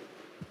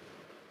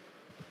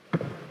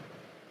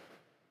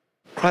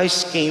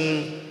 Christ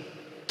came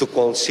to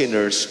call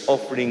sinners,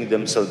 offering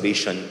them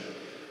salvation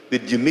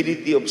with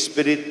humility of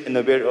spirit and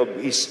aware of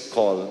his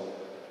call.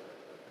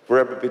 For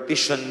every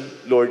petition,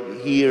 Lord,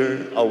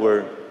 hear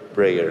our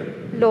prayer.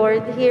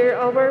 Lord, hear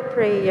our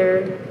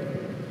prayer.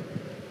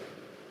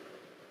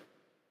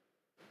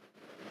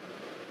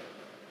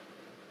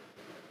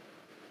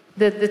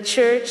 That the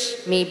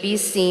church may be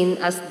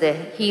seen as the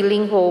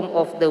healing home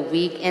of the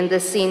weak and the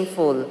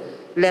sinful,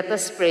 let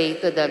us pray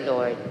to the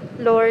Lord.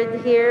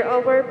 Lord, hear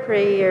our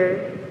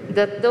prayer.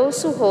 That those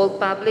who hold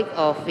public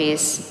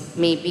office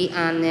may be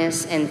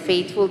honest and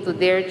faithful to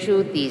their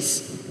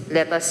duties,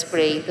 let us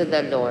pray to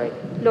the Lord.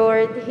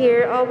 Lord,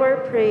 hear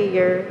our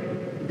prayer.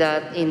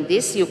 That in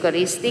this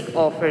Eucharistic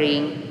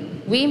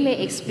offering, we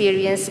may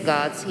experience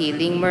God's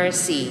healing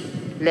mercy,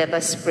 let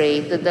us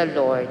pray to the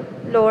Lord.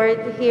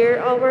 Lord, hear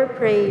our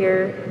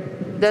prayer.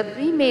 That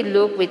we may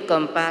look with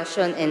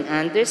compassion and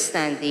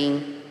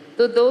understanding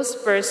to those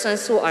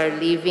persons who are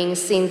living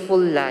sinful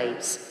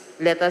lives,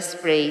 let us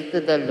pray to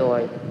the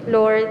Lord.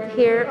 Lord,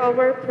 hear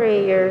our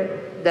prayer.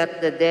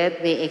 That the dead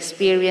may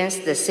experience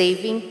the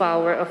saving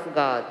power of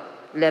God,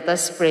 let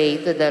us pray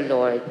to the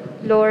Lord.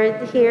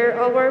 Lord, hear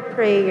our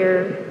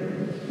prayer.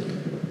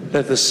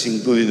 Let us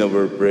include in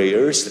our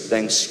prayers the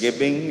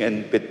thanksgiving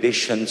and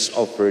petitions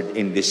offered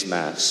in this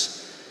Mass.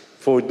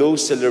 For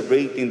those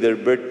celebrating their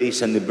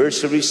birthdays and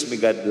anniversaries, may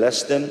God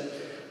bless them.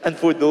 And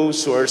for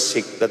those who are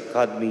sick, that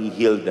God may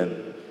heal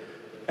them.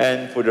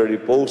 And for the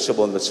repose of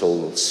all the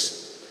souls.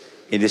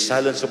 In the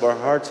silence of our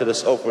hearts, let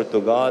us offer to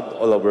God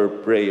all our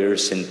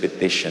prayers and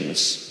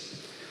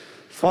petitions.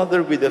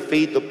 Father, with the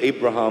faith of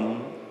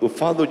Abraham, who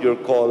followed your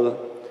call,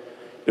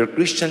 your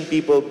Christian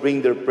people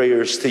bring their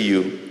prayers to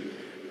you.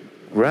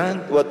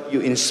 Grant what you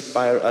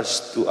inspire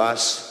us to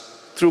us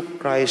through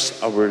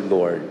Christ our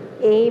Lord.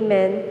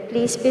 Amen.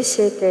 Please be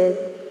seated.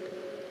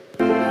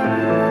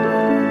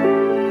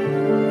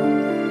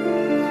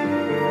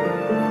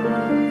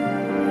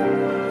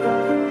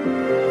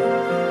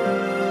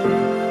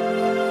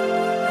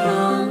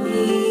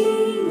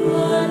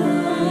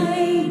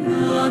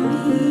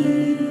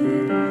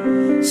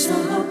 Sa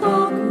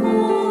hapag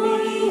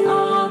mo'y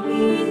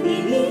amin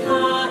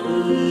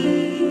inihain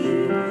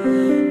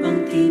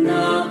ang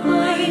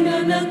tinapay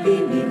na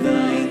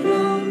nagbibigay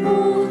ng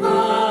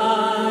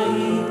buhay,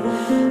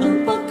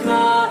 ang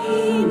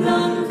pagkain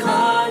ng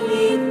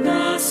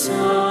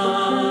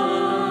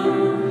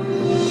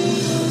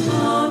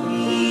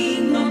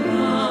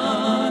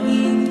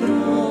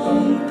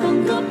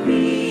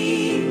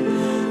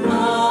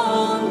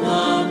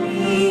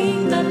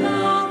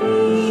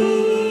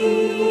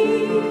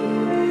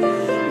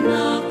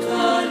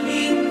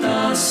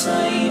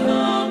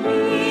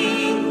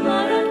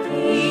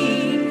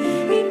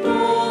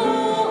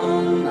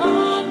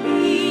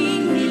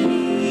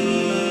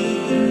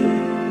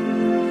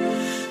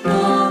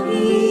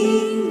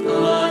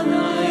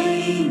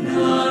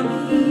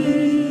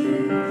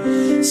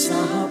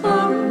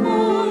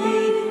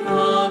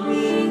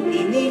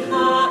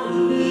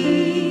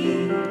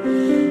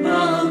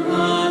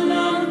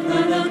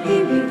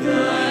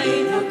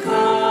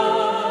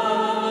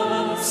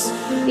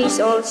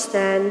all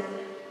stand.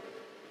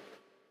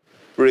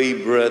 Pray,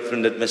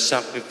 brethren, that my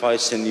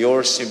sacrifice and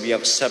yours may be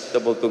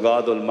acceptable to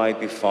God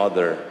Almighty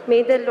Father.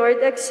 May the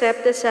Lord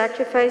accept the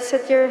sacrifice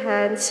at your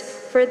hands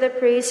for the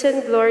praise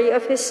and glory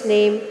of his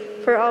name,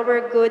 for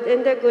our good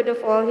and the good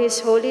of all his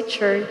holy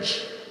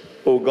church.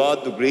 O God,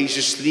 who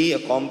graciously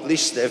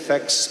accomplish the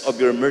effects of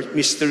your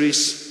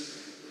mysteries,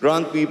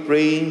 grant, we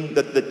pray,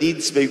 that the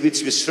deeds by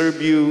which we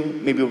serve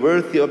you may be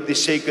worthy of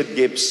these sacred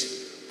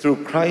gifts,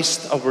 through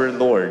Christ our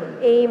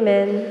Lord.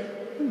 Amen.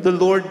 The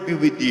Lord be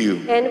with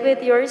you. And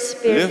with your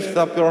spirit. Lift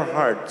up your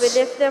hearts. We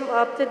lift them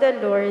up to the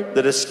Lord.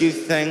 Let us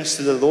give thanks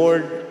to the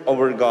Lord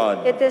our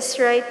God. It is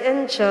right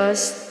and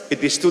just.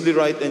 It is truly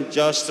right and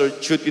just, our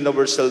truth in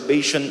our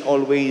salvation,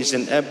 always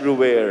and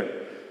everywhere,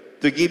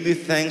 to give you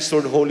thanks,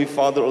 Lord, Holy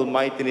Father,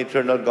 Almighty and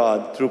eternal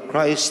God, through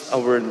Christ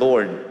our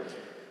Lord.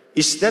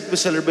 His death we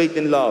celebrate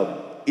in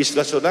love, his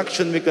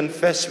resurrection we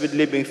confess with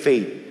living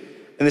faith,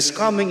 and his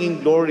coming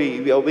in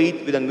glory we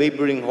await with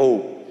unwavering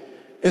hope.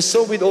 And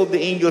so with all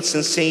the angels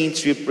and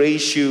saints we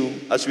praise you,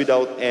 as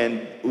without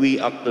end we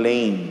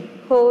acclaim.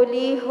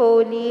 Holy,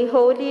 holy,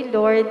 holy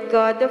Lord,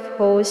 God of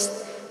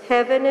hosts,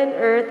 heaven and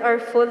earth are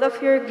full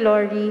of your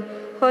glory.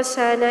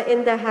 Hosanna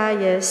in the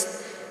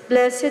highest.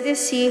 Blessed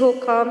is he who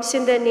comes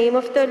in the name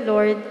of the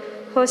Lord.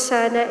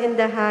 Hosanna in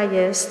the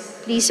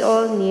highest. Please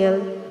all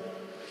kneel.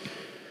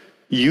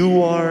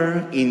 You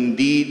are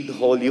indeed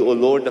holy, O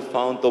Lord, the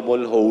fount of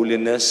all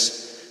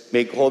holiness.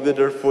 Make holy,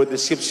 therefore, the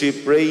gifts we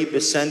pray, by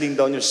sending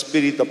down your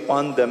Spirit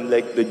upon them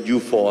like the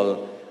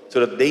dewfall, so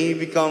that they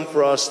become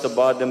for us the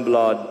body and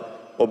blood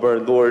of our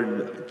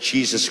Lord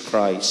Jesus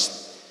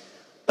Christ.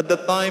 At the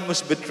time he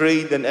was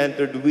betrayed and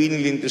entered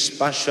willingly into his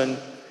passion,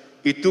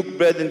 he took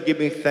bread and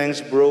giving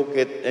thanks broke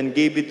it and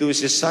gave it to his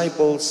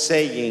disciples,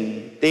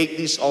 saying, "Take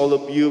this all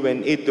of you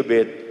and eat of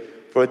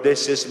it, for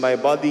this is my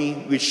body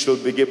which shall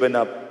be given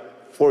up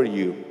for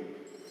you."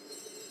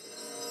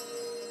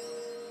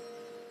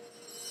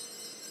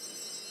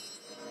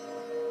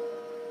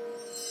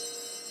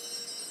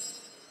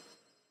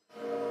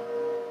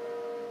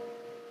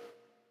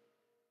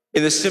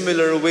 In a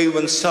similar way,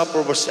 when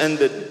supper was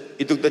ended,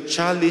 he took the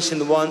chalice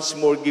and once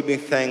more giving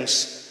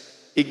thanks,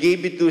 he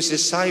gave it to his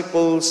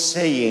disciples,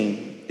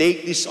 saying,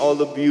 "Take this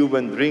all of you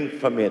and drink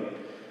from it,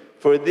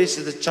 for this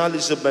is the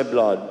chalice of my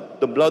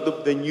blood, the blood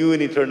of the new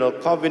and eternal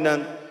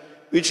covenant,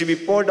 which will be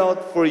poured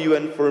out for you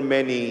and for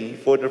many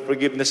for the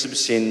forgiveness of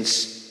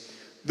sins.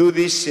 Do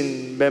this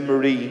in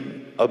memory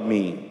of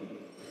me."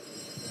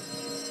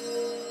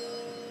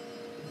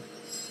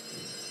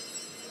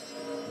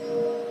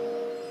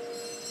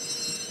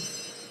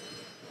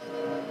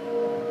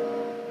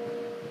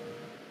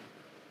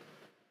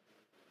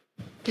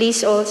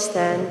 Please all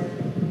stand.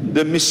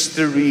 The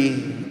mystery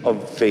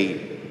of faith.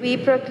 We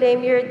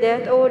proclaim your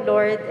death, O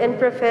Lord, and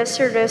profess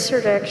your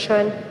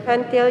resurrection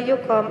until you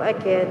come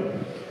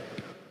again.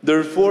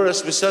 Therefore,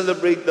 as we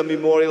celebrate the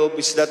memorial of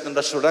his death and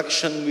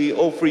resurrection, we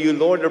offer you,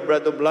 Lord, the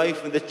bread of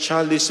life and the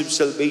chalice of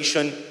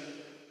salvation,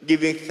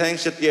 giving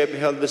thanks that you have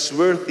held us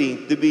worthy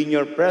to be in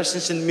your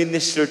presence and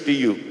minister to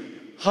you.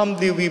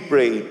 Humbly we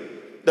pray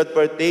that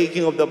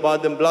partaking of the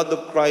body and blood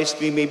of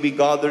Christ, we may be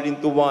gathered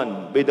into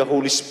one by the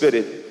Holy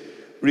Spirit.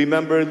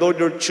 Remember, Lord,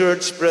 your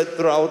church spread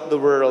throughout the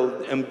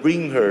world and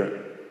bring her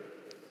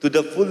to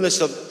the fullness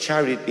of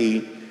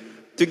charity,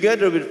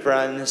 together with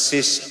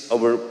Francis,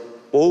 our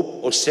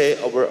Pope, Jose,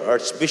 our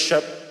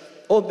Archbishop,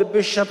 all the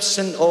bishops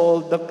and all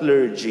the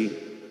clergy.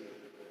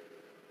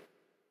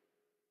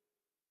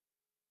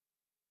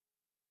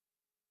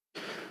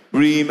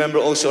 Remember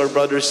also our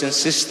brothers and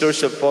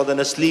sisters who have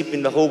fallen asleep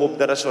in the hope of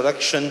the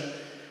resurrection,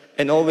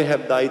 and all who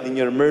have died in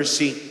your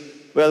mercy.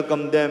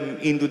 Welcome them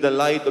into the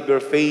light of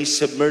your face.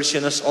 Have mercy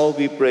on us all,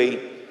 we pray,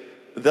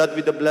 that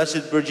with the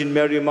Blessed Virgin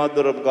Mary,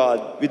 Mother of God,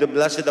 with the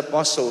blessed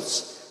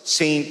apostles,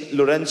 Saint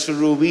Lorenzo,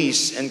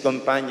 Ruiz, and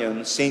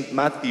companions, Saint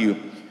Matthew,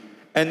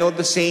 and all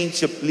the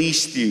saints who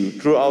pleased you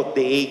throughout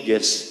the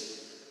ages,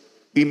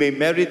 we may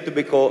merit to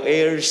be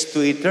co-heirs to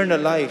eternal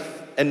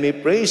life, and may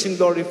praise and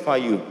glorify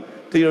you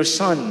to your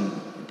Son,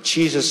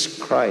 Jesus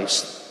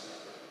Christ.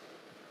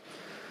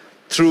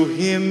 Through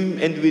him,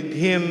 and with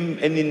him,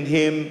 and in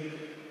him,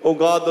 O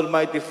God,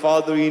 Almighty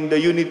Father, in the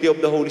unity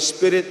of the Holy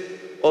Spirit,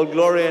 all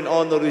glory and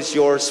honor is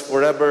yours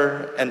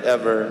forever and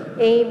ever.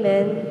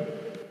 Amen.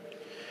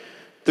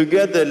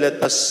 Together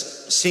let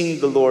us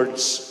sing the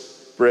Lord's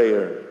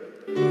Prayer.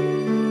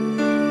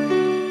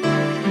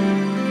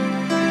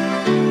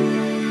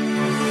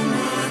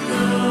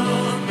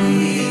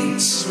 Manaming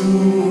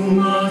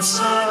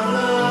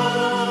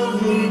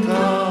sumasalangit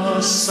ka,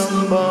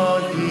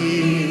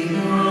 sambahin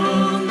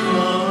ang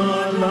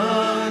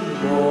ngalan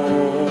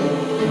mo.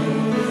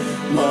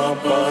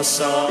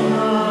 Mapasain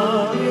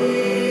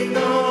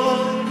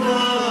ang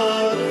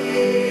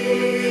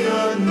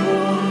kaharian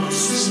mo,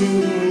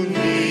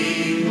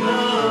 sundin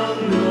ang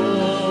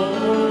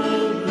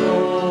loob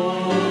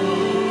mo.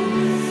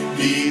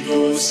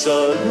 Dito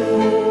sa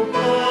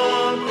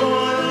lupa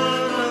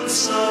parang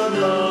sa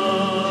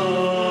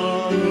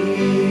langit,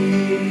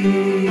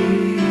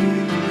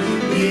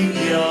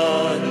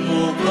 bigyan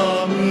mo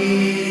kami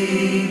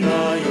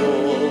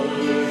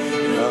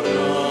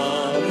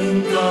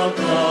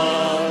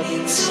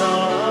kakanin sa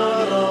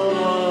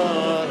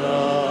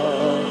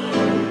araw-araw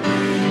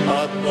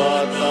at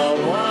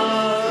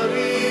patawarin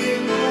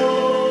mo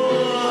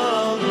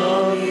ang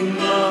aming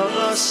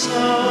mga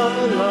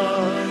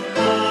sala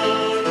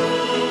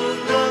tulad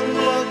ng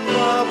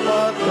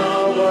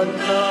pagpapatawad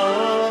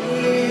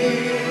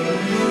namin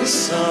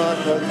sa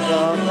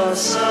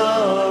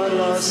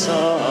nagkakasala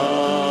sa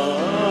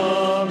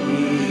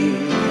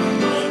amin.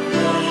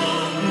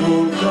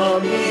 Huwag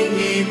kaming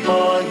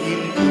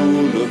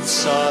ipahintulot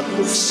sa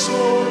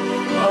tukso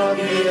at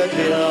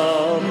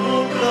iadya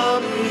mo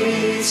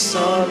kami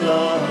sa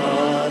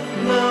lahat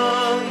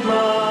ng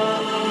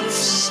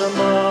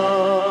masama.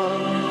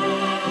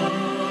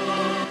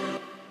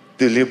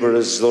 Deliver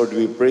us, Lord,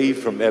 we pray,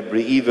 from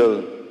every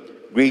evil.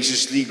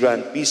 Graciously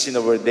grant peace in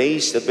our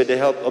days, that by the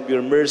help of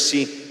your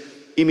mercy,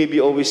 we may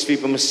be always free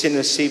from sin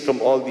and safe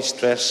from all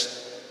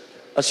distress,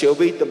 as we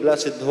await the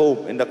blessed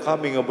hope and the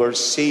coming of our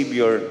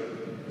Savior,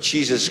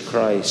 Jesus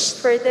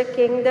Christ. For the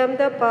kingdom,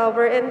 the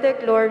power, and the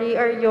glory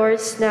are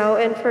yours now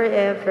and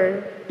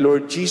forever.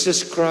 Lord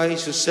Jesus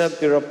Christ, who said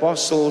to your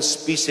apostles,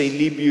 "Peace I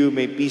leave you,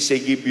 my peace I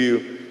give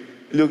you,"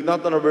 look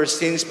not on our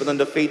sins, but on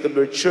the faith of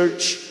your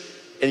church,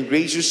 and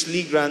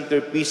graciously grant her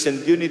peace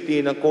and unity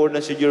in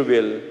accordance with your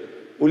will,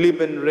 who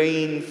live and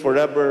reign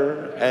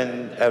forever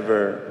and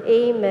ever.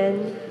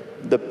 Amen.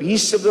 The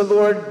peace of the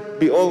Lord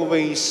be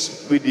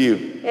always with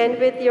you. And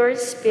with your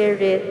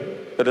spirit.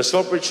 Let us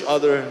offer each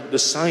other the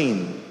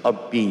sign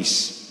of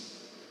peace.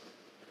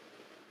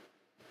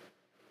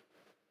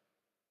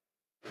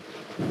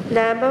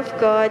 Lamb of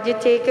God, you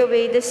take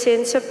away the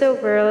sins of the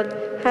world,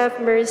 have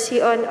mercy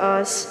on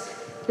us.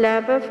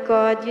 Lamb of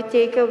God, you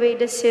take away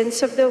the sins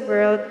of the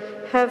world,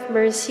 have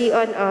mercy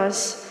on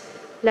us.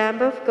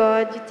 Lamb of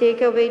God, you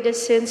take away the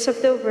sins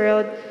of the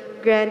world,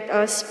 grant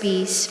us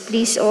peace.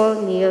 Please all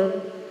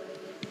kneel.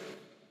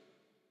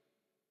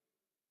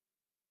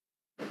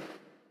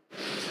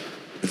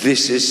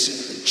 This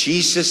is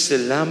Jesus, the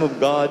Lamb of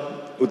God,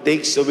 who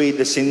takes away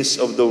the sins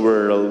of the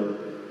world.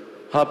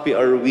 Happy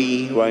are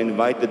we who are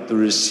invited to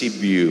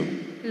receive you.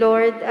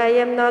 Lord, I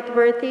am not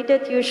worthy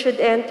that you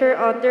should enter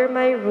under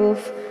my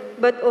roof,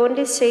 but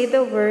only say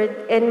the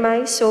word, and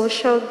my soul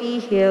shall be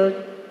healed.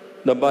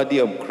 The body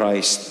of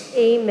Christ.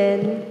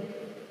 Amen.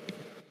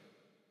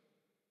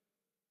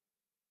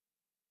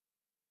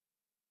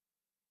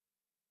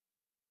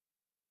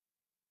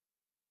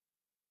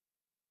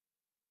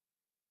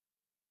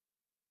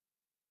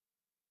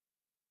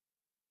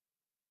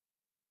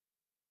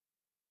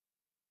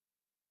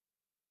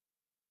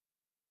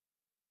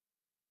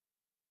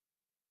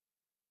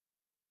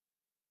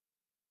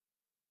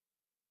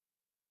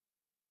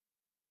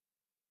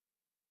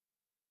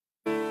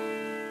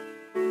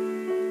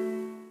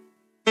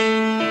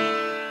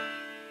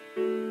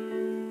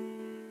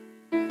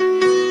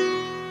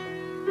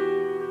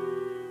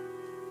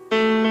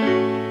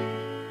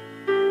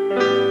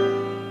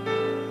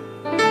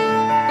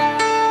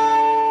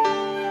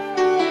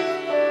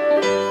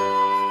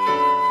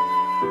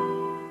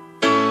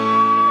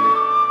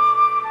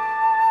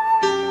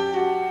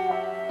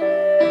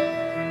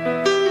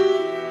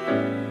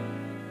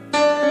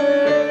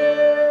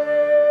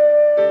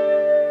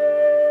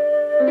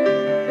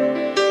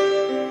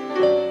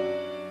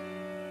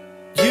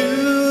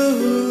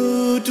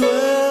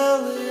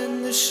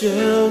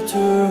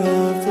 Shelter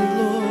of the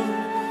Lord,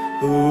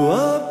 who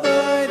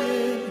abide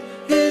in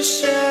his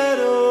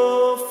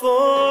shadow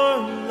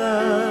for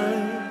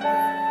life.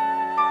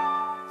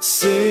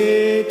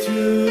 Say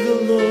to the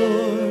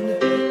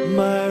Lord,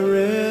 my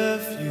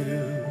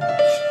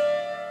refuge,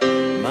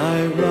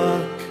 my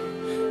rock,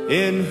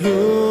 in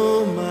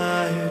whom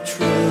I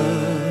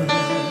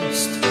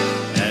trust,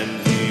 and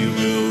he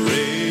will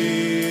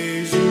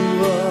raise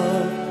you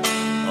up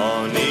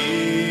on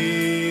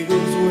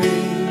eagle's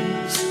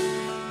wings.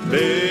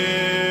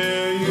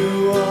 Bear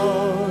you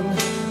on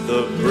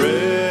the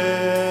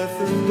breath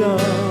of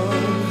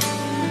dawn,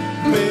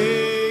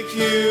 make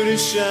you to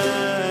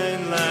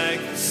shine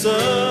like the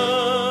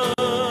sun,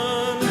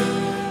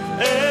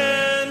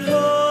 and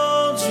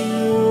hold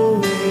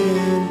you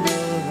in the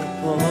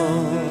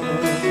palm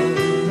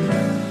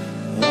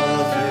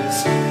of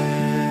his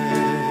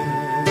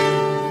hand.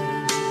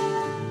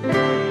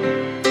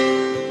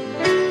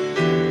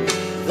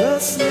 The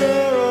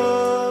snare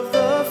of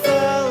the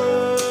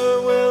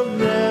fowler will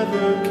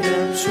never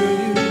capture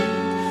you,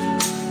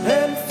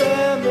 and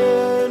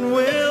famine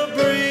will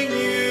bring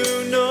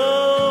you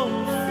no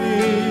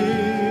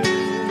fear.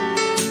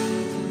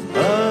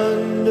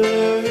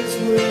 Under his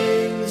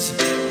wings,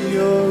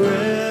 your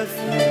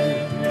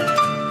refuge,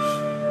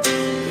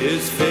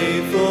 his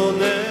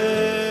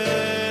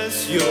faithfulness,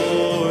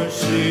 your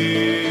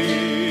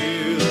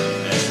shield,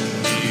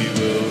 and he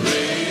will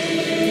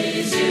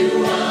raise you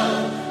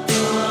up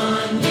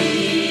on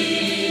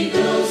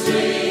eagle's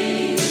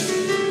wings.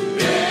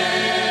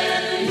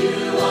 Bear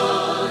you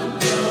on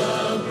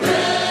the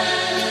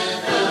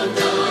breath of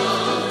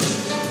dawn,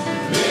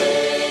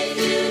 make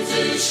you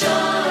to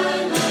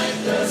shine like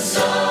the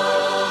sun,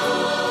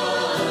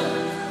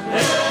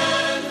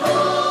 and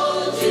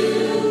hold you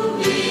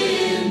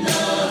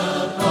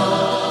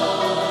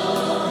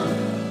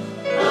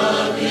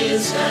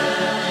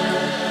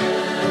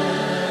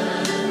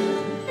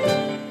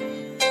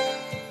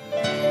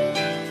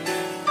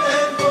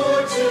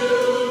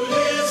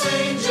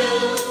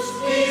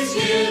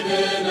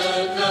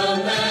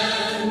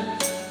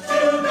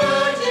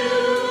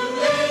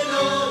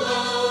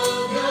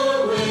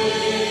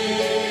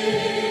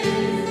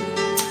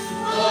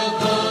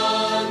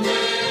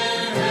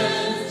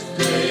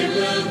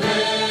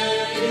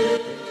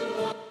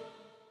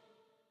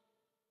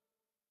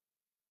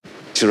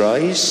Let's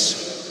rise.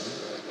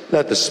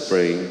 Let us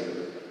pray.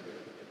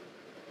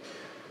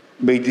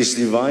 May this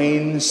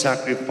divine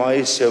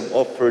sacrifice you have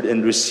offered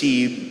and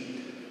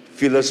received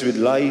fill us with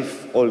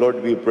life, O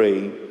Lord, we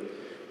pray,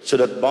 so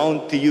that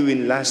bound to you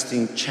in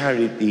lasting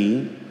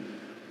charity,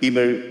 we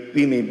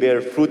may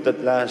bear fruit that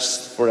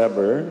lasts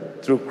forever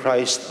through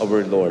Christ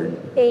our Lord.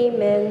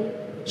 Amen.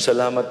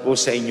 Salamat po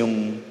sa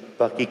inyong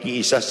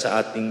pakikiisa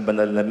sa ating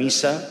banal na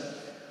misa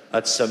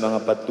at sa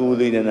mga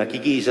patuloy na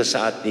nakikiisa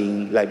sa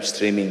ating live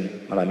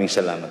streaming. Maraming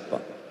salamat po.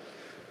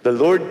 The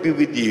Lord be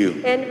with you.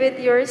 And with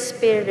your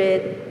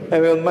spirit.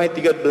 And may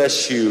Almighty God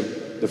bless you,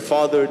 the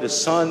Father, the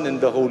Son,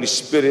 and the Holy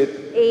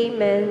Spirit.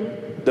 Amen.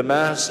 The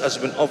Mass has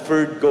been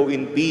offered. Go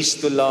in peace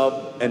to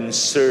love and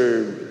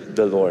serve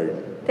the Lord.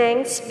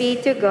 Thanks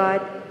be to God.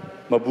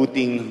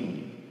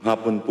 Mabuting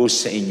hapon po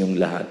sa inyong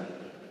lahat.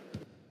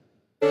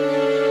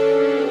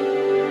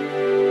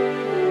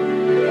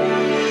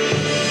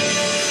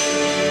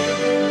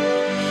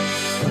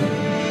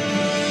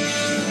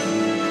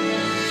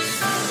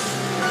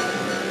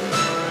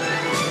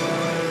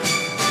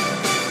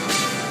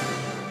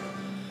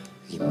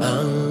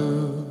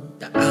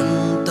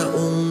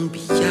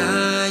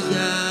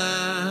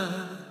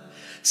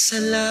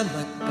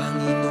 Salamat,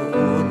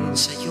 Panginoon,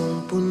 sa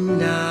iyong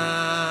punla.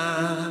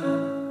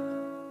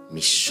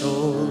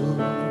 Misyong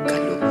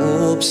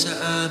kaloob sa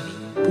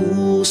aming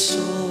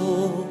puso.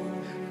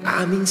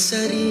 Aming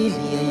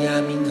sarili ay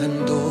aming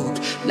handog.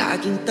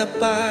 Laging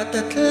tapat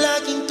at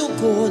laging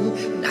tugon.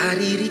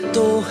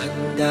 Naririto,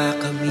 handa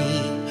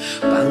kami,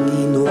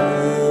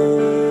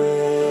 Panginoon.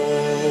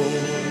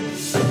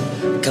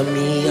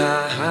 Kami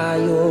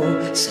hahayo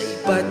sa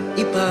iba't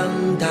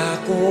ibang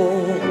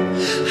dako.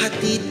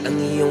 Hatid ang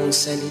iyong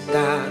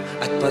salita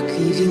at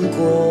paglilingkod.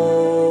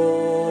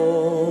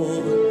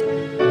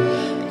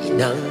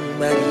 Inang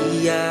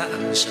Maria,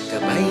 ang siyang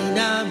gabay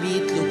na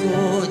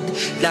mitlugod,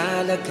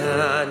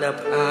 lalaganap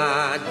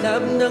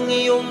alam ng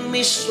iyong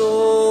misyon.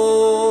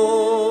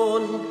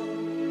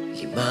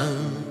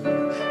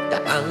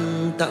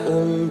 500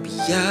 taong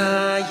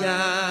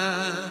biyaya.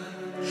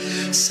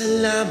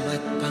 Salamat,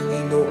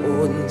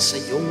 Panginoon, sa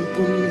iyong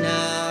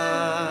punla.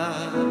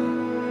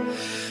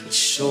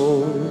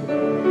 Isyong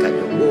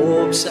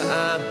kaloob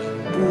sa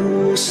aming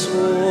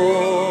puso.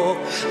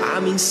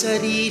 Aming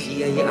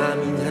sarili ay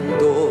aming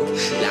handog.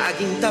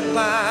 Laging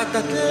tapat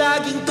at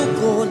laging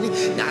tugon.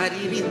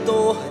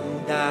 Naririto,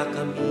 handa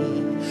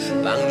kami,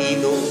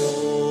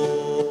 Panginoon.